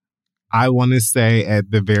want to say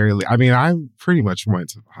at the very least, I pretty much went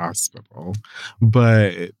to the hospital,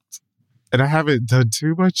 and I haven't done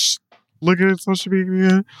too much looking at social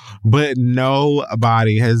media, but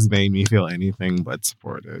nobody has made me feel anything but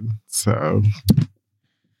supported. So,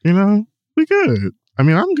 we good. I'm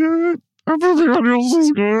good. I hope everybody else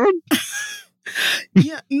is good.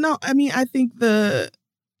 Yeah, no, I think I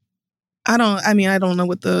don't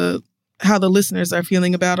know how the listeners are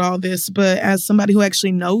feeling about all this, but as somebody who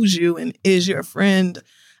actually knows you and is your friend,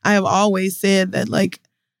 I have always said that like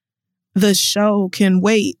the show can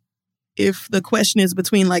wait. If the question is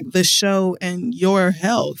between like the show and your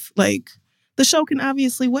health, like the show can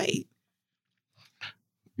obviously wait.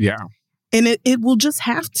 Yeah. And it will just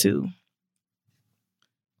have to.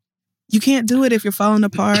 You can't do it if you're falling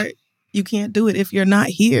apart. You can't do it if you're not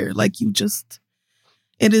here. Like it's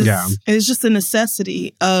just a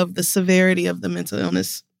necessity of the severity of the mental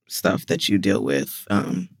illness stuff that you deal with.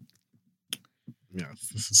 Yes,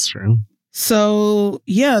 this is true. So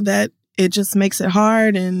yeah, that it just makes it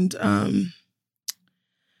hard. And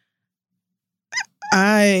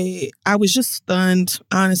I was just stunned.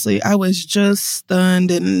 Honestly, I was just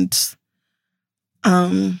stunned and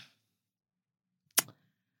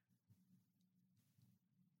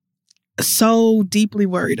so deeply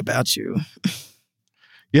worried about you.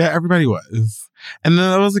 Yeah, everybody was. And then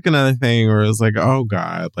that was like another thing where it was like, oh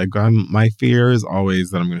God, like my fear is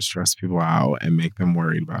always that I'm going to stress people out and make them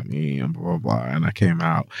worried about me and blah, blah, blah. And I came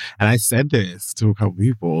out and I said this to a couple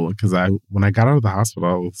people because when I got out of the hospital,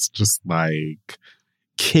 I was just like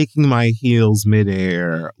kicking my heels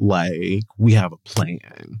midair. Like, we have a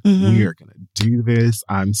plan. Mm-hmm. We are going to do this.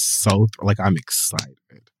 I'm so I'm excited.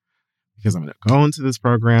 because I'm going to go into this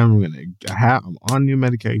program. I'm on new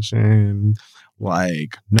medication.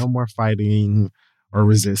 Like, no more fighting or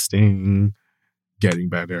resisting. Getting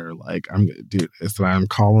better. Like, I'm going to do this. And I'm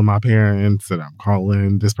calling my parents and I'm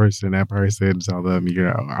calling this person, that person, tell them,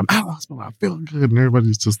 I'm out of the hospital. I feel good. And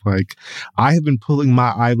everybody's just like, I have been pulling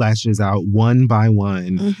my eyelashes out one by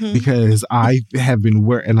one because I have been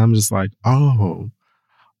and I'm just like, oh,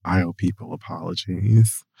 I owe people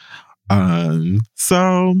apologies.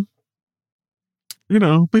 So,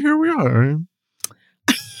 but here we are.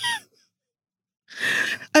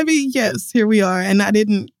 I mean, yes, here we are. And I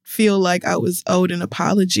didn't feel like I was owed an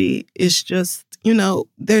apology. It's just,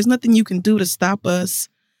 there's nothing you can do to stop us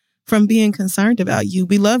from being concerned about you.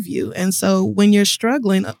 We love you. And so when you're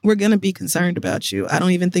struggling, we're going to be concerned about you. I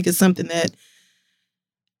don't even think it's something that,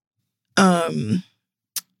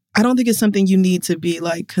 I don't think it's something you need to be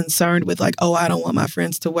like concerned with, like, oh, I don't want my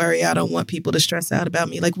friends to worry. I don't want people to stress out about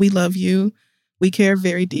me. Like, we love you. We care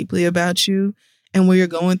very deeply about you. And when you're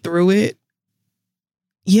going through it,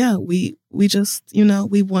 yeah, we just,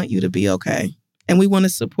 we want you to be okay. And we want to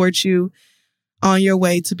support you on your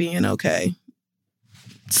way to being okay.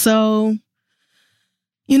 So,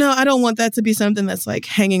 I don't want that to be something that's like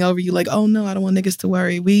hanging over you like, oh no, I don't want niggas to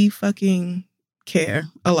worry. We fucking care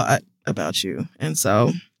a lot about you. And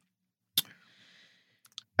so,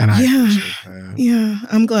 and I appreciate that. Yeah,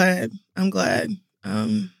 I'm glad.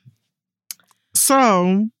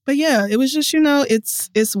 But yeah, it was just,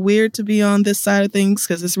 it's weird to be on this side of things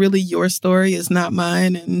because it's really your story. It's not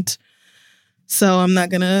mine. And so I'm not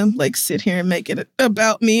going to like sit here and make it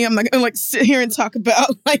about me. I'm not going to like sit here and talk about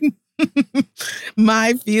like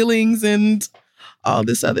my feelings and all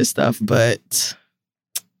this other stuff. But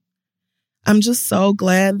I'm just so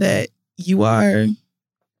glad that you are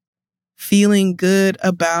feeling good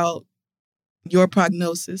about your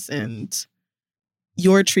prognosis and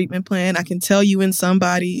your treatment plan. I can tell you in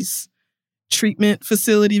somebody's treatment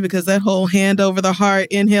facility because that whole hand over the heart,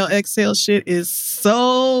 inhale, exhale shit is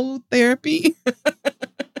so therapy. Isn't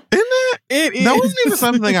it? It is. That wasn't even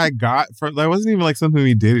something I got from, that wasn't even like something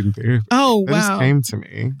we did in therapy. Oh, wow. It just came to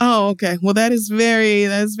me. Oh, okay. Well, that is very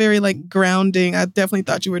like grounding. I definitely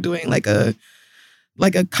thought you were doing like a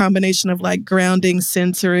combination of like grounding,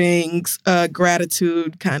 centering,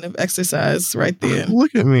 gratitude kind of exercise right there.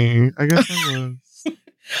 Look at me. I guess I was.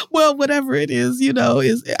 Well, whatever it is,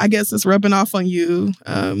 I guess it's rubbing off on you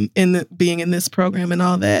being in this program and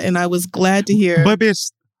all that. And I was glad to hear. But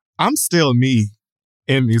bitch, I'm still me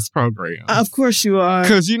in these programs. Of course you are.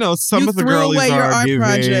 Because, some of the girlies away your are art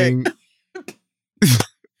giving. Project.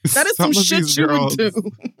 That is some shit you would do.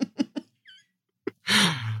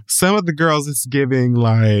 Some of the girls is giving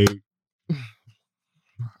like,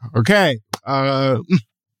 okay,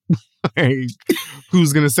 like,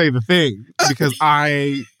 who's gonna say the thing? Because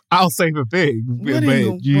I'll say the thing, but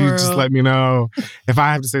you just let me know if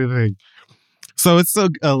I have to say the thing. So it's still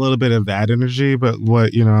a little bit of that energy, but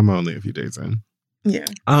I'm only a few days in. Yeah.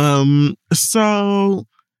 So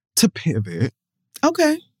to pivot,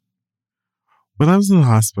 okay. When I was in the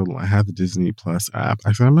hospital, I had the Disney Plus app.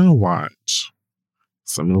 I said I'm gonna watch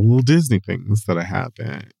some of the little Disney things that I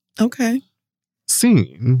haven't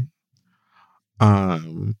seen.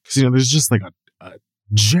 Because there's just like a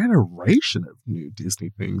generation of new Disney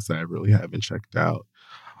things that I really haven't checked out.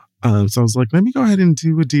 So I was like, let me go ahead and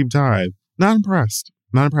do a deep dive. Not impressed.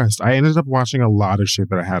 I ended up watching a lot of shit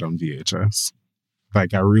that I had on VHS.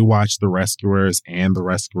 Like, I rewatched The Rescuers and The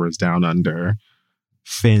Rescuers Down Under.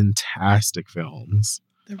 Fantastic films.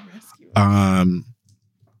 The Rescuers.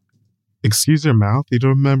 Excuse your mouth. You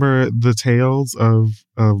don't remember the tales of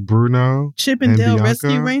Bruno? Chip and Dale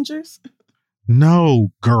Rescue Rangers? No,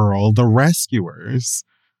 girl. The Rescuers.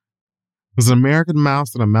 It was an American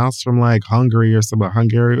mouse and a mouse from like Hungary or something.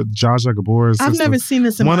 Hungary with Zsa Zsa Gabor's sister. I've never seen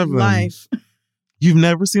this in my life. You've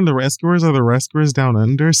never seen The Rescuers or The Rescuers Down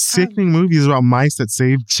Under? Sickening movies about mice that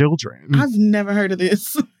save children. I've never heard of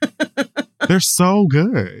this. They're so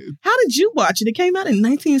good. How did you watch it? It came out in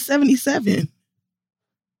 1977.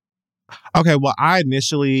 Okay, well,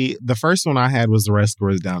 the first one I had was The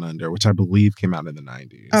Rescuers Down Under, which I believe came out in the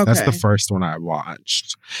 90s. Okay. That's the first one I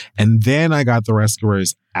watched. And then I got The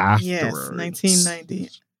Rescuers afterwards. Yes, 1990.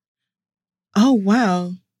 Oh,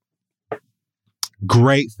 wow.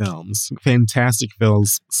 Great films. Fantastic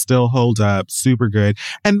films. Still hold up. Super good.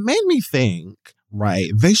 And made me think,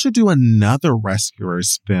 right, they should do another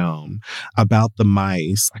Rescuers film about the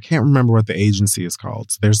mice. I can't remember what the agency is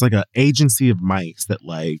called. There's like an agency of mice that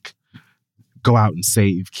like go out and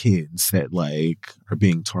save kids that like are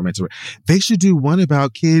being tormented. They should do one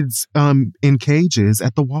about kids in cages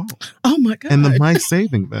at the wall. Oh my God. And the mice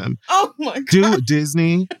saving them. Oh my God. Do it,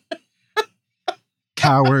 Disney.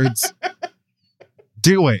 Cowards.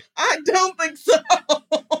 Do it. I don't think so.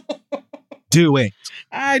 Do it.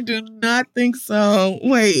 I do not think so.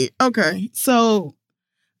 Wait, okay. So,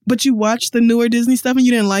 but you watched the newer Disney stuff and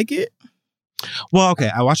you didn't like it? Well, okay.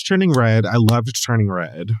 I watched Turning Red. I loved Turning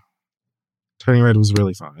Red. Turning Red was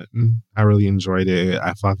really fun. I really enjoyed it.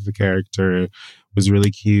 I thought the character was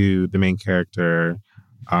really cute. The main character.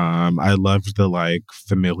 I loved the like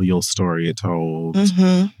familial story it told.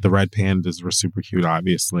 Mm-hmm. The red pandas were super cute,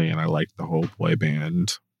 obviously, and I liked the whole boy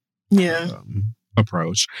band.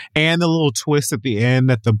 Approach. And the little twist at the end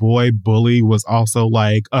that the boy bully was also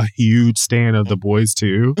like a huge stan of the boys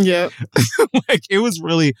too. Yeah. Like it was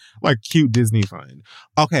really like cute Disney fun.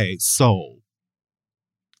 Okay, so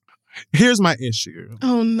here's my issue.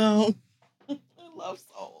 Oh no. I love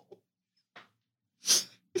Soul.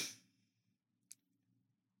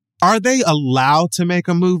 Are they allowed to make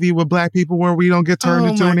a movie with Black people where we don't get turned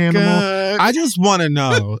into an animal? God. I just want to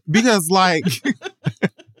know because like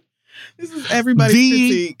this is everybody's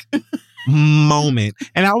critique. Moment.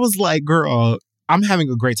 And I was like, girl, I'm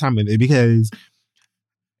having a great time with it because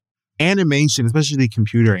animation, especially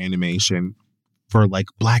computer animation for like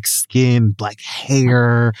Black skin, Black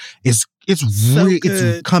hair, it's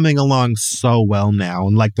coming along so well now.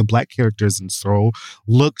 And like the Black characters in Soul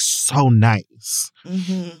look so nice.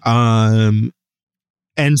 Mm-hmm.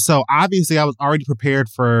 And so obviously I was already prepared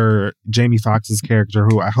for Jamie Foxx's character,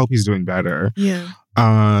 who I hope he's doing better. Yeah.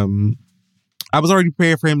 I was already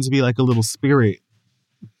prepared for him to be like a little spirit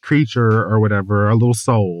creature or whatever, a little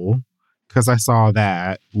soul, because I saw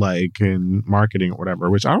that like in marketing or whatever,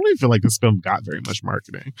 which I don't even feel like this film got very much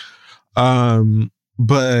marketing.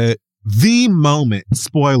 But the moment,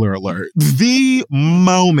 spoiler alert, the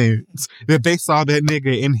moment that they saw that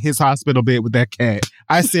nigga in his hospital bed with that cat,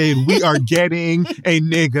 I said, we are getting a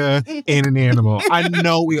nigga in an animal. I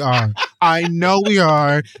know we are. I know we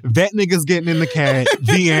are. That nigga's getting in the cat.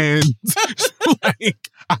 The end. Like,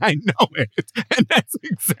 I know it. And that's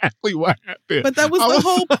exactly what happened. But that was the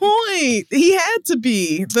whole point. He had to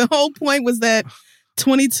be. The whole point was that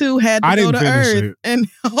 22 had to go to Earth. It. And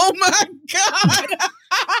oh my God.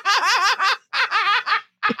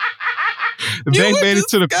 They made it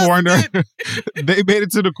to the corner. They made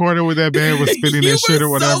it to the corner where that man was spinning that shit or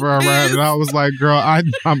whatever around. And I was like, girl,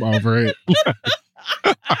 I'm over it.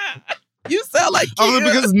 You sound like you.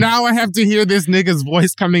 Because now I have to hear this nigga's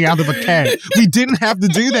voice coming out of a cat. We didn't have to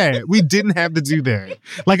do that.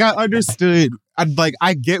 Like, I understood. I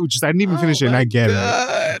get what you said. I didn't even finish it, and I get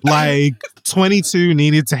it. Like, 22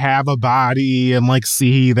 needed to have a body and, like,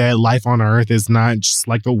 see that life on Earth is not just,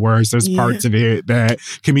 like, the worst. There's parts of it that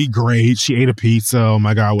can be great. She ate a pizza. Oh,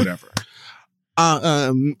 my God, whatever.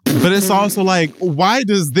 But it's also like, why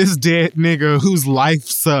does this dead nigga whose life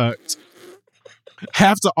sucked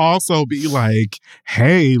have to also be like,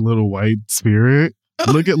 hey, little white spirit,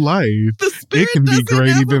 look at life. It can be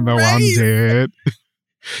great even though I'm dead.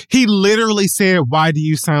 He literally said, why do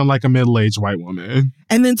you sound like a middle-aged white woman?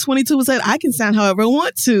 And then 22 said, I can sound however I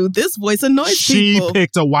want to. This voice annoys people. She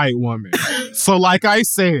picked a white woman. So like I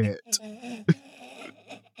said...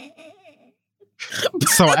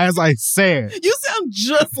 So as I said... You sound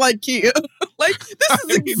just like Kia. Like, this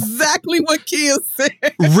is exactly what Kia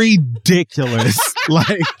said. Ridiculous.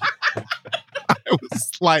 Like, I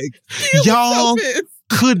was like, y'all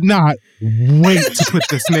could not wait to put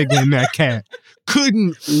this nigga in that cat.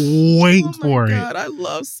 Couldn't wait for it. Oh my God, I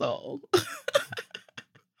love Soul.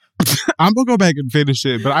 I'm gonna go back and finish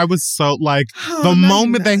it, but I was so like, the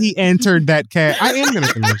moment that he entered that cat, I am gonna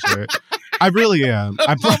finish it. I really am.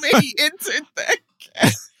 The moment he entered that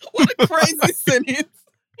cat. What a crazy sentence.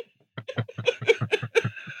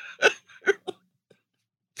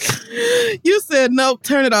 You said, nope,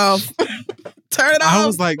 turn it off. Turn it off. I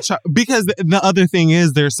was like, because the other thing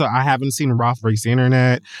is, I haven't seen Ralph Breaks the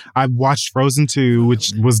Internet. I watched Frozen 2,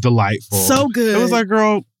 which was delightful. So good. I was like,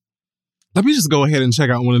 girl, let me just go ahead and check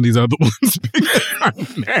out one of these other ones.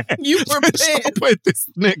 You were pissed. Put this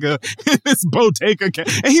nigga in this bodega cat.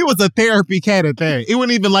 And he was a therapy cat at that. It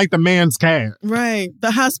wasn't even like the man's cat. Right.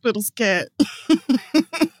 The hospital's cat.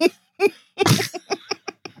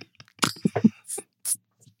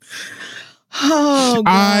 Oh, God.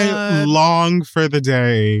 I long for the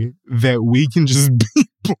day that we can just be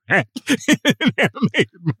Black in an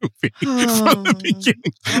animated movie from the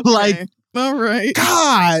beginning. Okay. Like, all right.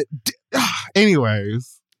 God.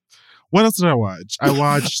 Anyways, what else did I watch? I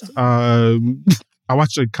watched Encanto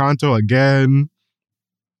again.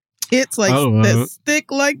 It's like that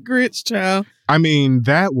stick like grits, child. I mean,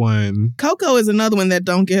 that one. Coco is another one that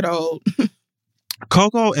don't get old.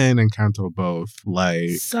 Coco and Encanto both,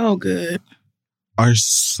 like, so good. Are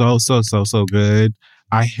so good.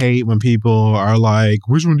 I hate when people are like,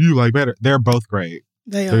 which one do you like better? They're both great.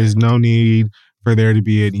 There's no need for there to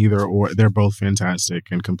be an either or. They're both fantastic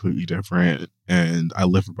and completely different. And I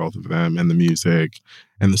live for both of them, and the music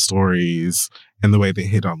and the stories and the way they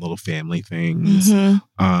hit on little family things.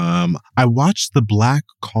 Mm-hmm. I watched The Black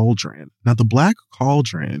Cauldron. Now, The Black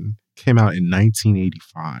Cauldron came out in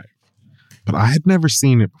 1985, but I had never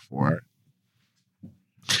seen it before.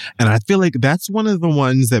 And I feel like that's one of the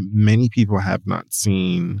ones that many people have not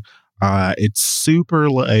seen. It's super,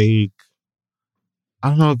 like, I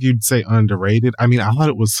don't know if you'd say underrated. I mean, I thought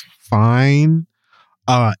it was fine.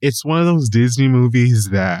 It's one of those Disney movies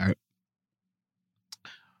that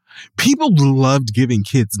people loved giving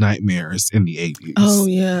kids nightmares in the 80s. Oh,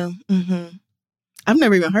 yeah. Mm-hmm. I've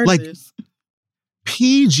never even heard of this.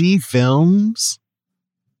 PG films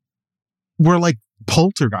were like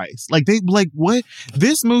Poltergeist. What?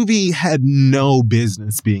 This movie had no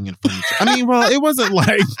business being in front of you. I mean, well, it wasn't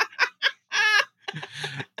like...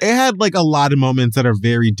 It had like a lot of moments that are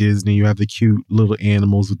very Disney. You have the cute little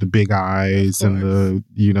animals with the big eyes and the,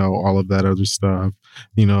 you know, all of that other stuff.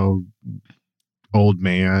 You know, old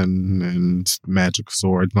man and magic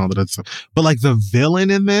sword and all that other stuff. But like the villain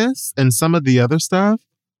in this and some of the other stuff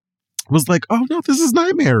was like, oh no, this is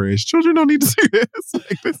nightmarish. Children don't need to see this.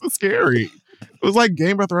 Like, this is scary. It was like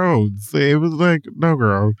Game of Thrones. It was like, no,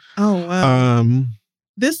 girl. Oh wow.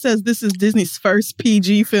 This says this is Disney's first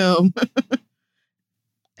PG film.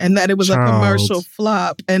 And that it was a commercial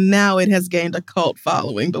flop, and now it has gained a cult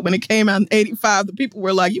following. But when it came out in 85, the people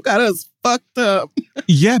were like, you got us fucked up.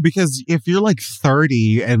 Yeah, because if you're like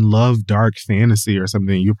 30 and love dark fantasy or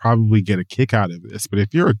something, you probably get a kick out of this. But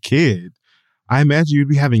if you're a kid, I imagine you'd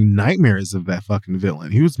be having nightmares of that fucking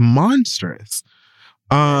villain. He was monstrous.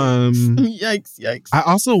 Yikes. I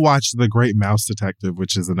also watched The Great Mouse Detective,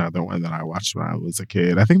 which is another one that I watched when I was a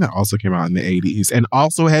kid. I think that also came out in the 80s and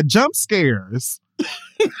also had jump scares.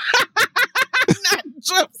 Not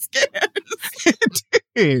jump scares. It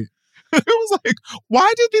did. It was like,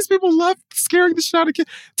 why did these people love scaring the shit out of kids?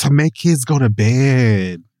 To make kids go to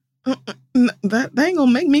bed. That ain't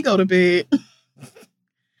gonna make me go to bed.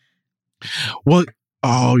 Well,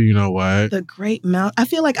 oh, you know what? The Great Mouse. I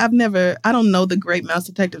feel like I don't know The Great Mouse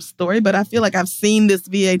Detective story, but I feel like I've seen this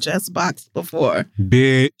VHS box before.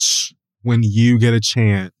 Bitch, when you get a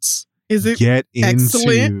chance, is it get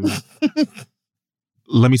excellent? Into...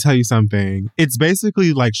 Let me tell you something. It's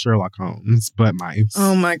basically like Sherlock Holmes, but mice.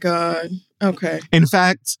 Oh my God. Okay. In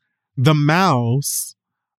fact, the mouse,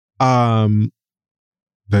 the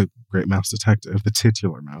Great Mouse Detective, the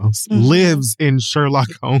titular mouse, lives in Sherlock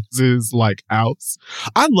Holmes's like house.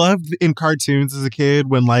 I loved in cartoons as a kid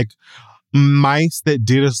when like mice that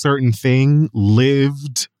did a certain thing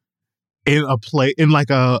lived in a place, in like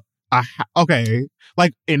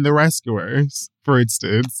like in The Rescuers, for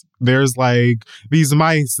instance, there's like these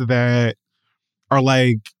mice that are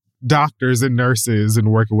like doctors and nurses and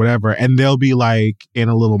work or whatever, and they'll be like in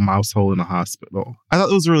a little mouse hole in a hospital. I thought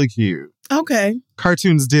it was really cute. Okay.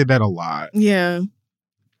 Cartoons did that a lot. Yeah.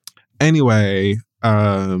 Anyway,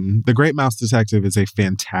 The Great Mouse Detective is a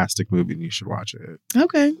fantastic movie and you should watch it.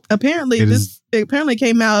 Okay. Apparently it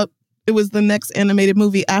came out, it was the next animated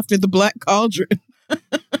movie after The Black Cauldron.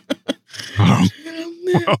 Oh.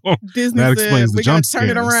 Well, Disney that explains said, we gotta turn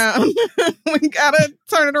it around. We gotta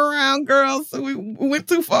turn it around, girls. So we went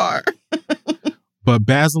too far. But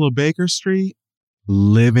Basil of Baker Street,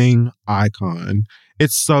 living icon.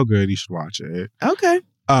 It's so good. You should watch it. Okay.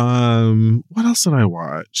 What else did I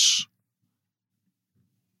watch?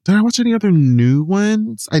 Did I watch any other new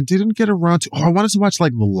ones? I didn't get around to. Oh, I wanted to watch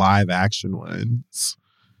like the live action ones,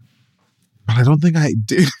 but I don't think I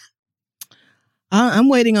did. I'm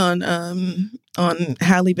waiting on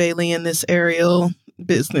Halle Bailey and this Ariel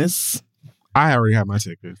business. I already have my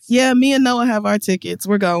tickets. Yeah, me and Noah have our tickets.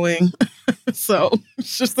 We're going. So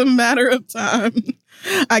it's just a matter of time.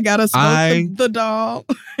 I got to smoke the doll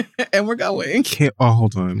and we're going.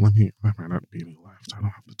 Hold on. I might not be any left. I don't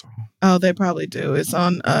have the doll. Oh, they probably do. It's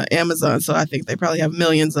on Amazon, so I think they probably have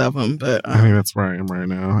millions of them. But I think that's where I am right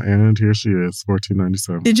now. And here she is,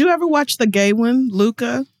 $14.97. Did you ever watch the gay one,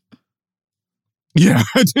 Luca? Yeah,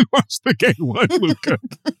 I did watch the gay one, Luca.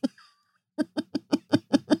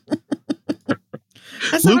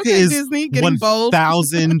 Luca is Disney getting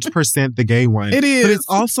 1,000% the gay one. It is. But it's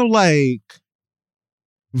also like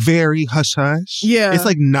very hush-hush. Yeah. It's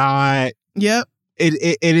like not... Yep.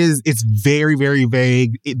 It is. It's very, very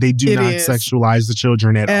vague. They do not sexualize the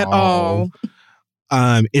children at all.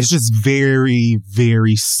 It's just very,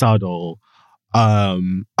 very subtle.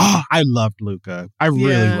 I loved Luca. I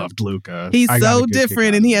really loved Luca. He's so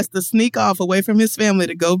different, and he has to sneak off away from his family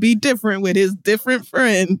to go be different with his different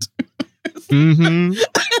friend. Mm-hmm.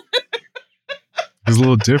 His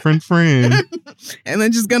little different friend. And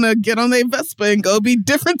then just gonna get on their Vespa and go be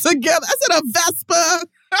different together. I said a Vespa.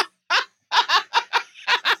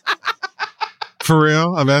 For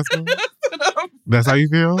real? A Vespa? That's how you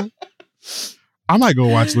feel? I might go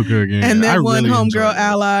watch Luca again. And then one homegirl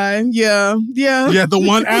ally. Yeah. Yeah, the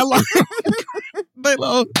one ally.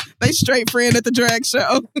 They straight friend at the drag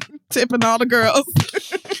show, tipping all the girls.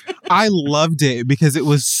 I loved it because it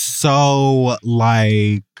was so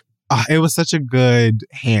like, it was such a good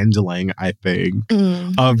handling, I think,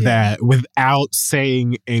 of that without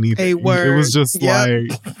saying anything. A word. It was just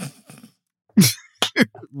like...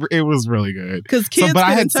 It was really good. Because kids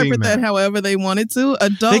can interpret that however they wanted to.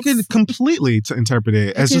 Adults, they could completely interpret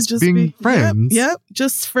it as just being friends. Yep,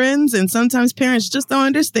 just friends. And sometimes parents just don't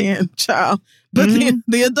understand, child. But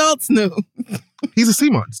the adults knew. He's a sea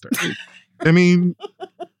monster. I mean,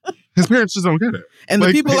 his parents just don't get it. And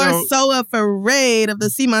the people are so afraid of the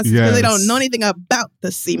sea monsters because they don't know anything about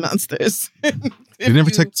the sea monsters. They never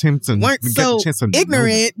took chance and weren't so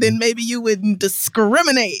ignorant, then maybe you wouldn't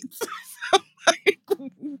discriminate. Like,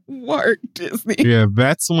 work, Disney. Yeah,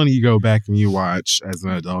 that's when you go back and you watch as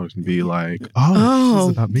an adult and be like, this is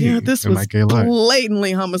about me. Yeah, this was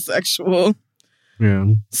blatantly homosexual. Yeah.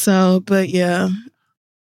 So, but yeah.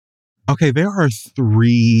 Okay, there are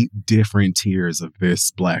 3 different tiers of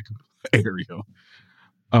this Black Ariel.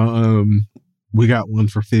 We got one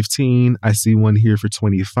for 15. I see one here for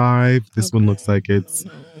 25. This one looks like it's...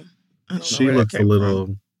 She looks a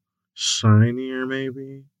little shinier,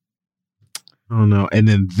 maybe. I don't know. And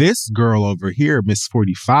then this girl over here, Miss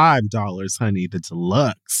 $45, honey, the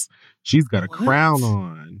deluxe. She's got a crown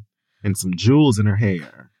on and some jewels in her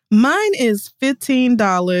hair. Mine is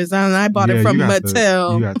 $15, and I bought it from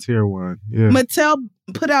Mattel. You got tier 1. Yeah. Mattel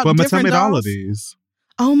put out different Mattel made dolls. all of these.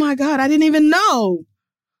 Oh my God, I didn't even know.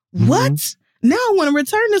 Mm-hmm. What? Now I want to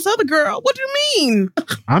return this other girl. What do you mean?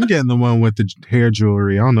 I'm getting the one with the hair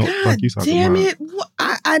jewelry. I don't know what the fuck you talking damn about. Damn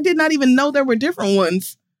it. I did not even know there were different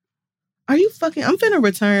ones. Are you fucking... I'm finna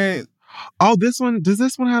return. Oh, this one... Does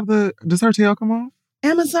this one have the... Does her tail come off?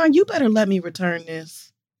 Amazon, you better let me return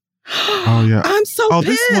this. Oh, yeah. I'm so pissed.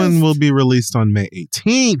 This one will be released on May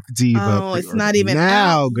 18th, Diva. Oh, it's not even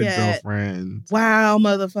now, out good yet. girlfriend. Wow,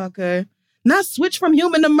 motherfucker. Not switch from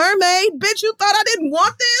human to mermaid. Bitch, you thought I didn't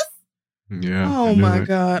want this? Yeah. Oh, my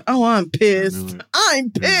God. Oh, I'm pissed.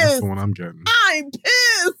 I'm pissed. Yeah, that's the one I'm getting. I'm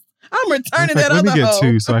pissed. I'm returning that other hoe. Let me get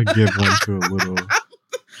 2 so I can give one to a little...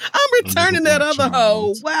 I'm returning that other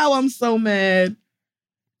hoe. Wow, I'm so mad.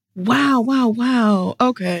 Wow.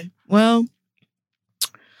 Okay, well,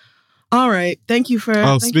 all right. Thank you for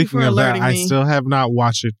speaking of that, me. I still have not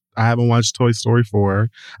watched it. I haven't watched Toy Story 4.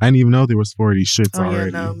 I didn't even know there was 4 of these shits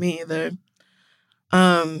already. Yeah, no, me either.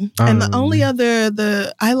 And the only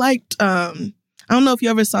other I liked. I don't know if you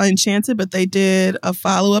ever saw Enchanted, but they did a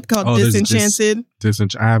follow-up called Disenchanted.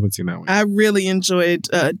 I haven't seen that one. I really enjoyed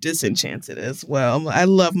Disenchanted as well. I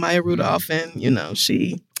love Maya Rudolph, and,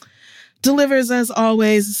 she delivers as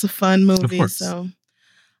always. It's a fun movie. Of course. So,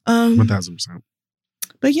 1,000%.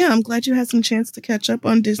 But yeah, I'm glad you had some chance to catch up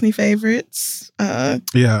on Disney favorites. Sad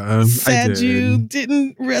I did. You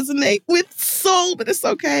didn't resonate with Soul, but it's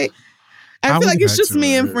okay. I feel like it's just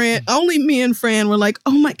me and Fran. Only me and Fran were like,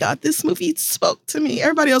 oh my God, this movie spoke to me.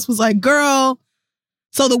 Everybody else was like, girl,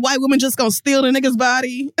 so the white woman just gonna steal the nigga's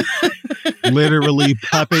body? Literally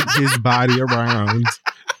puppet his body around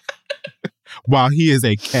while he is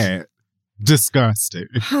a cat. Disgusting.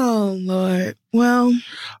 Oh, Lord. Well.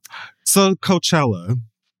 So Coachella.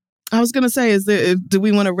 I was going to say, do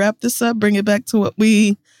we want to wrap this up, bring it back to what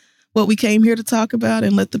we came here to talk about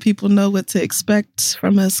and let the people know what to expect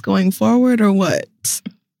from us going forward, or what?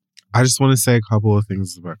 I just want to say a couple of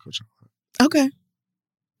things about Coachella. Okay.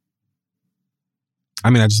 I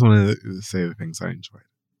mean, I just want to say the things I enjoyed.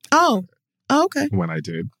 Oh, okay. When I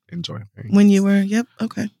did enjoy things. When you were, yep,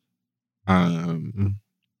 okay.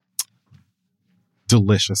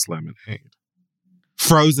 Delicious lemonade.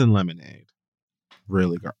 Frozen lemonade.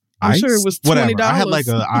 Really good. I'm sure it was $20. I had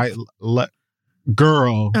like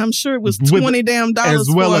girl. I'm sure it was $20 damn dollars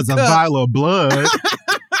as well as a vial of blood.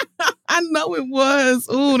 I know it was.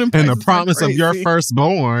 Ooh, and the promise of your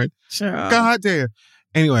firstborn. Sure. God damn.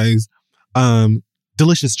 Anyways,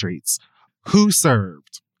 delicious treats. Who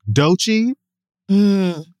served? Doechii.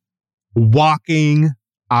 Walking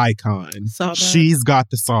icon. She's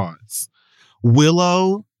got the sauce.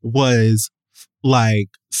 Willow was like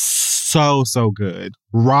so good.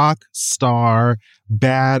 Rock star,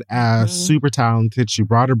 badass, super talented. She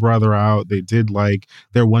brought her brother out. They did like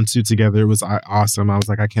their 1-2 together. It was awesome. I was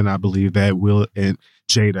like, I cannot believe that Will and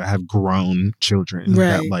Jada have grown children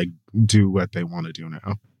that like do what they want to do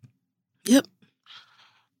now. Yep.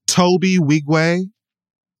 Toby Wigwe,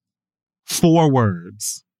 4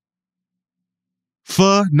 words.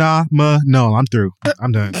 No, I'm through.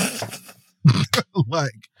 I'm done.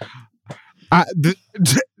 Like,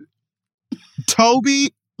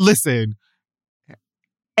 Toby, listen.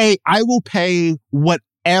 I will pay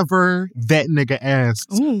whatever that nigga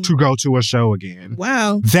asks to go to a show again.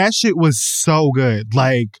 Wow. That shit was so good.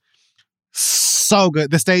 Like, so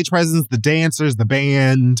good. The stage presence, the dancers, the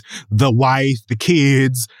band, the wife, the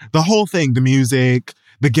kids, the whole thing, the music,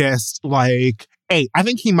 the guests. Like, I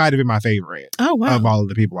think he might have been my favorite of all of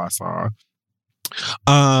the people I saw.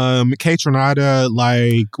 Kaytranada,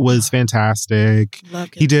 like, was fantastic.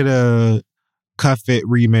 He did a Cuff It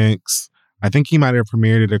remix. I think he might have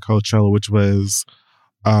premiered it at Coachella, which was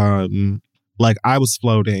like, I was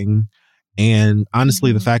floating. And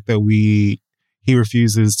honestly, the fact that he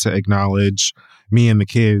refuses to acknowledge me and the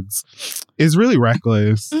kids is really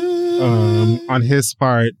reckless on his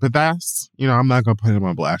part. But that's, I'm not going to put him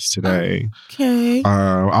on blast today. Okay.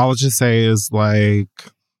 All I'll just say is, like,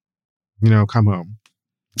 come home.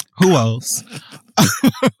 Who else?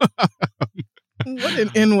 What an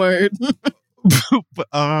N-word.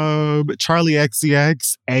 Charlie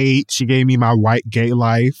XCX, 8. She gave me my white gay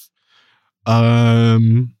life.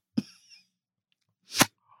 Lotto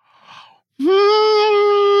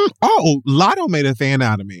made a fan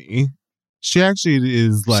out of me. She actually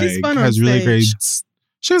is like has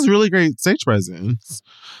really great stage presence.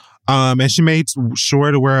 And she made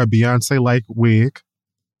sure to wear a Beyonce-like wig.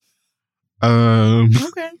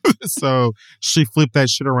 Okay. So she flipped that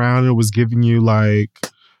shit around and was giving you like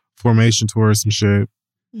Formation Tour or some shit.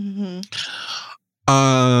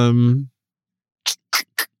 I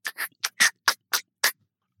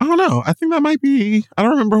don't know. I think that might be... I don't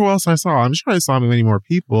remember who else I saw. I'm sure I saw many more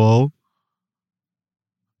people.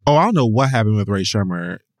 Oh, I don't know what happened with Ray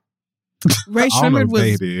Shremmerd. Ray Shremmerd was...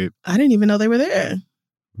 They did. I didn't even know they were there.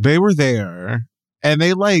 They were there. And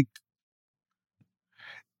they like...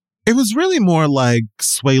 It was really more like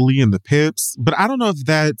Sway Lee and the Pips. But I don't know if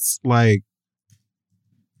that's like...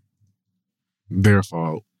 their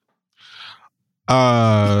fault.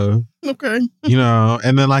 Okay.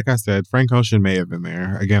 And then like I said, Frank Ocean may have been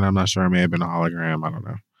there. Again, I'm not sure. It may have been a hologram. I don't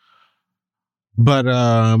know. But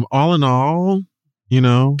all in all,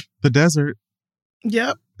 the desert.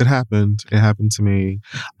 Yep. It happened. It happened to me.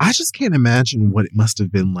 I just can't imagine what it must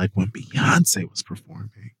have been like when Beyonce was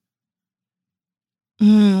performing.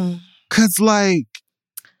 'Cause like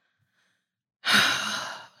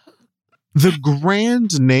the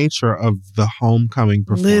grand nature of the homecoming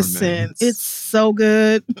performance. Listen, it's so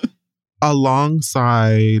good.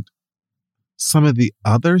 Alongside some of the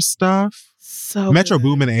other stuff. So Metro good.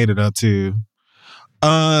 Boomin ate it up too.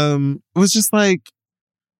 It was just like,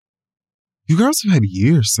 you girls have had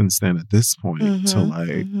years since then at this point to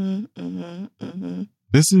like,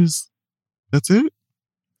 that's it?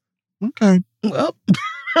 Okay. Well.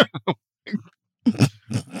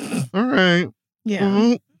 All right. Yeah.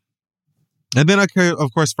 Mm-hmm. And then,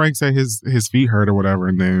 of course, Frank said his feet hurt or whatever,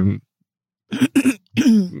 and then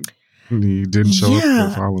he didn't show up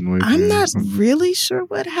the following week. I'm not really sure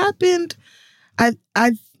what happened. I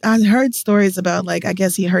heard stories about, like, I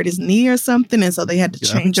guess he hurt his knee or something, and so they had to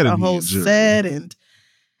change the whole set, and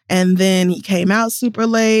then he came out super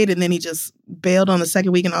late, and then he just bailed on the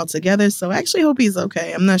second weekend altogether. So I actually hope he's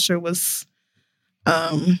okay. I'm not sure what's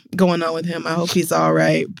going on with him. I hope he's all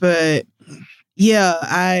right. But yeah,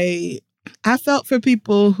 I felt for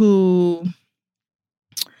people who...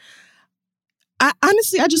 I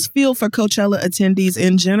just feel for Coachella attendees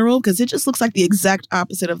in general, because it just looks like the exact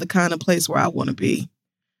opposite of the kind of place where I want to be.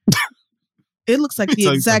 It looks like the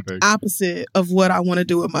exact opposite of what I want to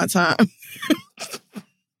do with my time.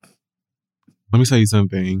 Let me tell you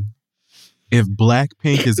something. If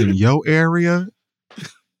Blackpink is in your area,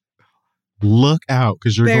 look out,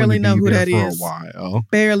 because you're going to be there for a while.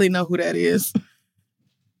 Barely know who that is.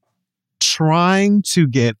 Trying to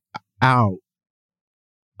get out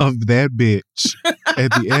of that bitch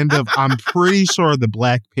at the end of, I'm pretty sure, the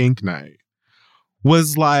Blackpink night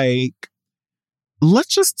was like, let's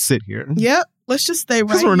just sit here. Yep. Let's just stay right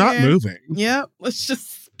here. Because we're not moving. Yep. Let's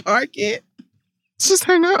just park it. Let's just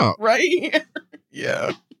hang out. Right here.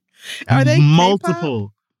 Yeah. Are they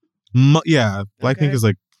multiple? Yeah. Blackpink is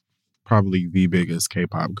like probably the biggest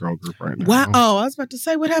K-pop girl group right now. Wow. Oh, I was about to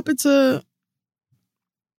say, what happened to...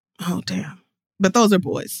 Oh, damn. But those are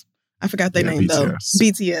boys. I forgot their name, though.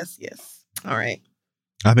 BTS, yes. All right.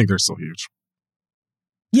 I think they're still huge.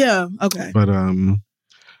 Yeah, okay. But,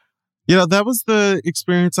 that was the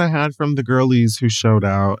experience I had from the girlies who showed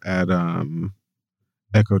out at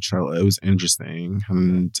Coachella. It was interesting.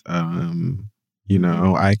 And,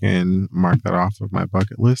 I can mark that off of my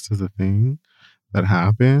bucket list as a thing that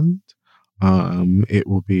happened. It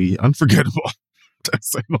will be unforgettable, to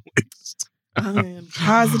say the least. I am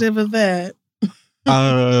positive of that.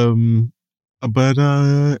 But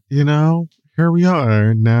here we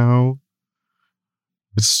are now.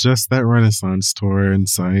 It's just that Renaissance tour in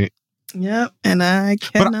sight. Yep, and I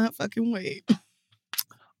cannot fucking wait.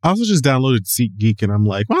 I also just downloaded SeatGeek, and I'm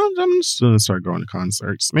like, well, I'm just gonna start going to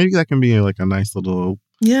concerts. Maybe that can be like a nice little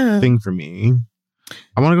thing for me.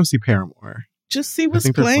 I want to go see Paramore. Just see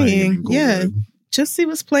what's playing. Yeah, just see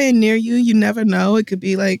what's playing near you. You never know. It could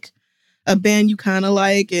be like a band you kind of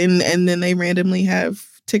like, and then they randomly have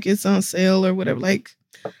tickets on sale or whatever. Like,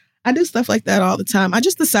 I do stuff like that all the time. I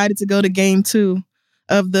just decided to go to Game 2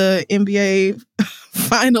 of the NBA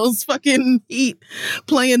Finals fucking Heat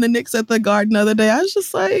playing the Knicks at the Garden the other day. I was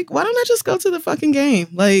just like, why don't I just go to the fucking game?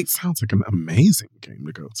 Like, sounds like an amazing game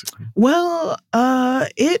to go to. Well,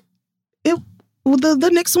 the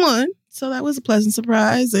Knicks won, so that was a pleasant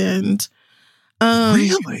surprise, and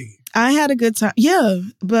really, I had a good time. Yeah,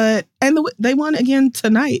 but they won again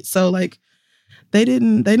tonight, so like they're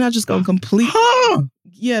not just gonna completely.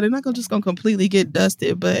 Yeah, they're not just gonna completely get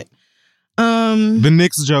dusted, but. The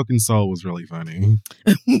Knicks joke in Soul was really funny.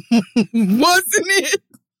 Wasn't it?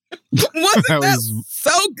 Wasn't that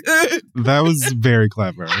so good? That was very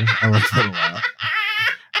clever. I liked that a lot.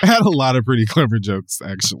 I had a lot of pretty clever jokes,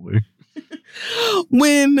 actually.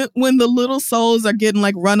 When the little souls are getting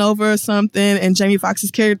like run over or something, and Jamie Foxx's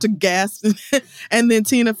character gasps, and then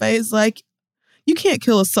Tina Fey's like, "You can't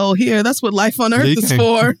kill a soul here. That's what life on Earth is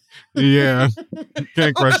for." Yeah. You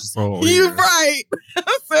can't crush a soul. You're right.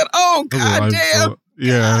 I said, oh, goddamn.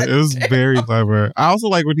 Yeah, it was very clever. I also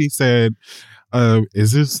like when he said,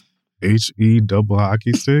 is this HE double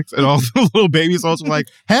hockey sticks? And all the little baby souls were like,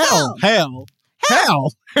 hell. I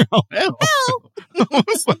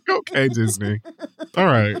was like, okay, Disney. All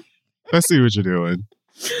right. Let's see what you're doing.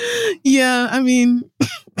 Yeah, I mean,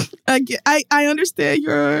 I understand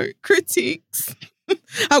your critiques.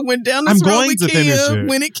 I went down this road with Kia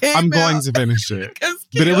when it came out. I'm going to finish it.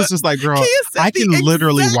 But it was just like, girl, I can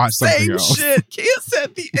literally watch something else. Kia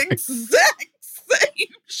said the exact same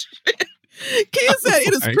shit. Kia said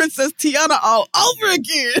it is Princess Tiana all over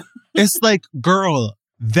again. It's like, girl,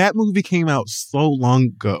 that movie came out so long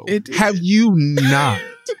ago. It did. Have you not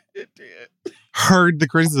heard the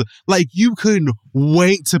criticism? Like, you couldn't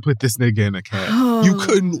wait to put this nigga in a cat. You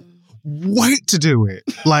couldn't wait to do it.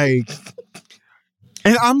 Like...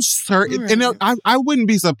 And I'm certain, right. And I wouldn't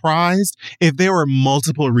be surprised if there were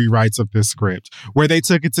multiple rewrites of this script where they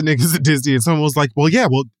took it to niggas at Disney and someone was like, when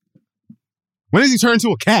does he turn into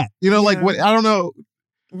a cat? Like, what? I don't know.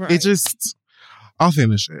 Right. It just, I'll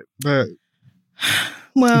finish it. But,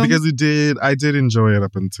 because I did enjoy it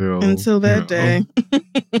up until that day.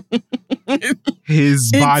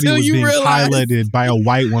 His body was being piloted by a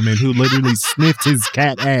white woman who literally sniffed his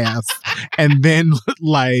cat ass. And then,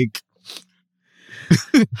 like...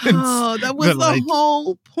 that was the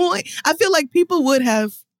whole point. I feel like people would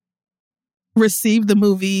have received the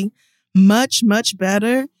movie much, much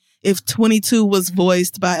better if 22 was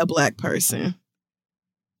voiced by a black person.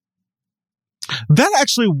 That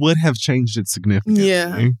actually would have changed it significantly.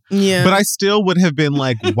 Yeah. But I still would have been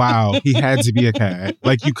like, wow, he had to be a cat.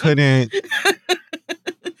 Like, you couldn't.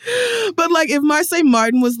 But like, if Marsai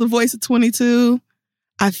Martin was the voice of 22,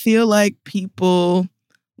 I feel like black people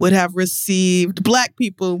would have received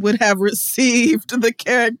the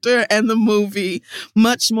character and the movie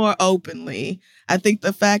much more openly. I think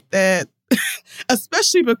the fact that,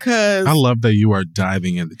 especially because... I love that you are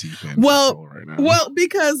diving in the deep end right now. Well,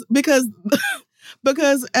 because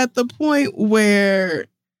at the point where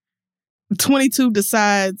 22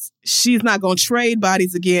 decides she's not going to trade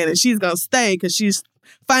bodies again and she's going to stay because she's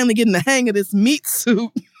finally getting the hang of this meat suit,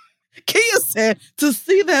 Kia said to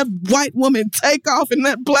see that white woman take off in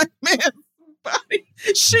that black man's body,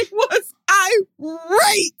 she was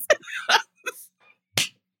irate.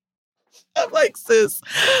 I'm like, sis,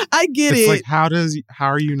 I get it. Like, how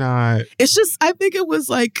are you not? It's just, I think it was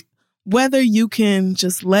like whether you can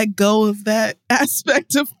just let go of that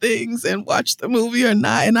aspect of things and watch the movie or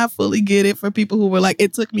not. And I fully get it for people who were like,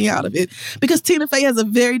 it took me out of it. Because Tina Fey has a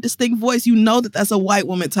very distinct voice. You know that that's a white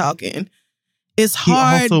woman talking. It's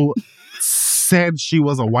hard. He also said she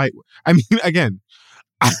was a white. I mean, again,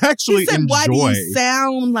 I actually said, enjoy. Why do you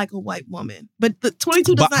sound like a white woman? But the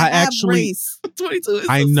 22 does not have race. 22 is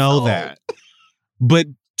I know soul. That. But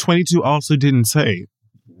 22 also didn't say,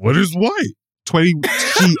 what is white?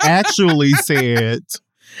 She actually said,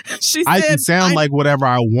 I can sound like whatever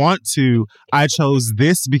I want to. I chose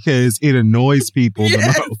this because it annoys people the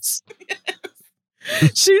most.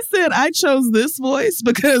 Yes. She said, I chose this voice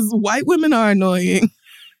because white women are annoying.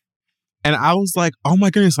 And I was like, oh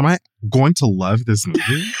my goodness, am I going to love this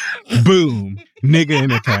movie? Boom. Nigga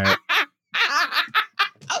in a cat.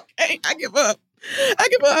 Okay, I give up.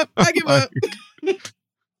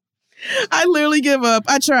 I literally give up.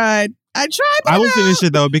 I tried. I will finish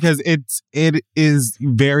it though because it is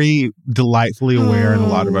very delightfully aware in a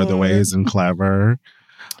lot of other ways and clever.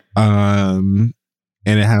 And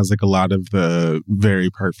it has like a lot of the very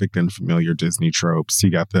perfect and familiar Disney tropes. You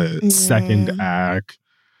got the second act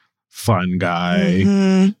fun guy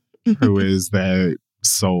who is that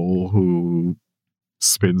soul who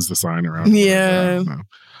spins the sign around. Yeah.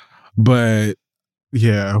 But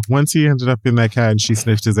yeah, once he ended up in that cat and she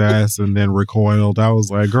sniffed his ass and then recoiled, I was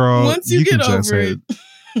like, girl, once you get over it.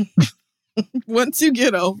 Once you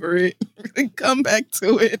get over it, come back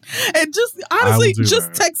to it. And just honestly,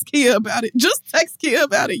 just text Kia about it.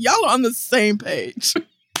 Y'all are on the same page.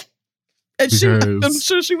 And I'm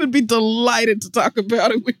sure she would be delighted to talk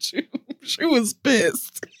about it with you. She was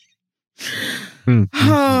pissed.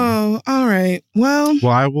 Oh, all right. Well,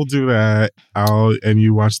 I will do that. And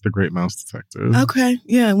you watch The Great Mouse Detective. Okay.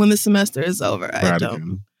 Yeah, when the semester is over. I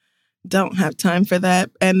don't have time for that.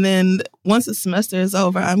 And then once the semester is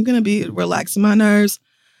over, I'm going to be relaxing my nerves,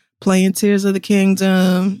 playing Tears of the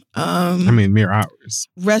Kingdom. Mere hours.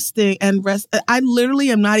 Resting. I literally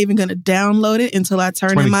am not even going to download it until I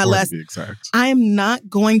turn in my last. I am not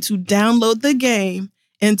going to download the game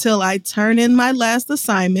until I turn in my last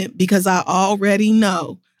assignment because I already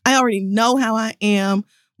know. I already know how I am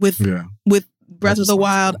with Breath of the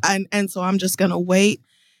Wild. And so I'm just going to wait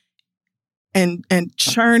and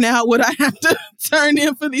churn out what I have to turn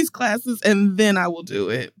in for these classes, and then I will do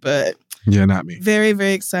it. But yeah, not me. Very,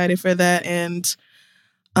 very excited for that. And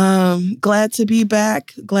glad to be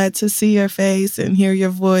back. Glad to see your face and hear your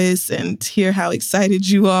voice and hear how excited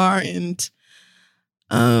you are. And,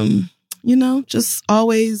 just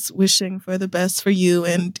always wishing for the best for you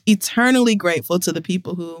and eternally grateful to the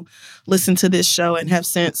people who listen to this show and have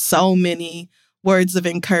sent so many words of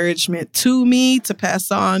encouragement to me to pass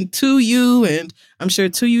on to you. And I'm sure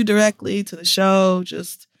to you directly, to the show.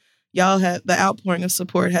 Just y'all have the outpouring of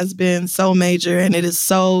support has been so major and it is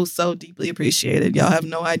so, so deeply appreciated. Y'all have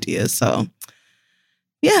no idea. So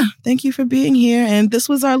yeah, thank you for being here. And this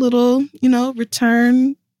was our little,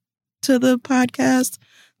 return to the podcast,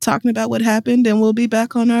 talking about what happened, and we'll be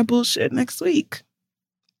back on our bullshit next week.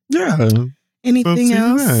 Yeah. Anything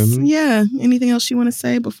else? Yeah. Anything else you want to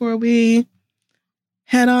say before we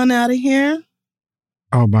head on out of here?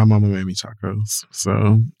 Oh, my mama made me tacos. So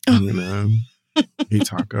I'm going to eat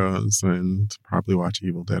tacos and probably watch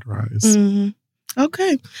Evil Dead Rise. Mm-hmm.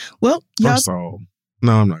 Okay. Well, y'all. Or Soul.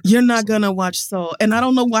 No, I'm not. You're not going to watch Soul. And I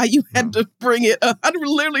don't know why you had to bring it up. I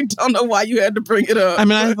literally don't know why you had to bring it up. I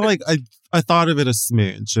mean, I thought of it a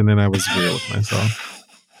smidge and then I was real with myself.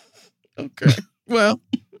 Okay. Well,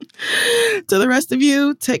 to the rest of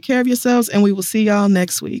you, take care of yourselves and we will see y'all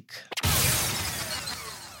next week.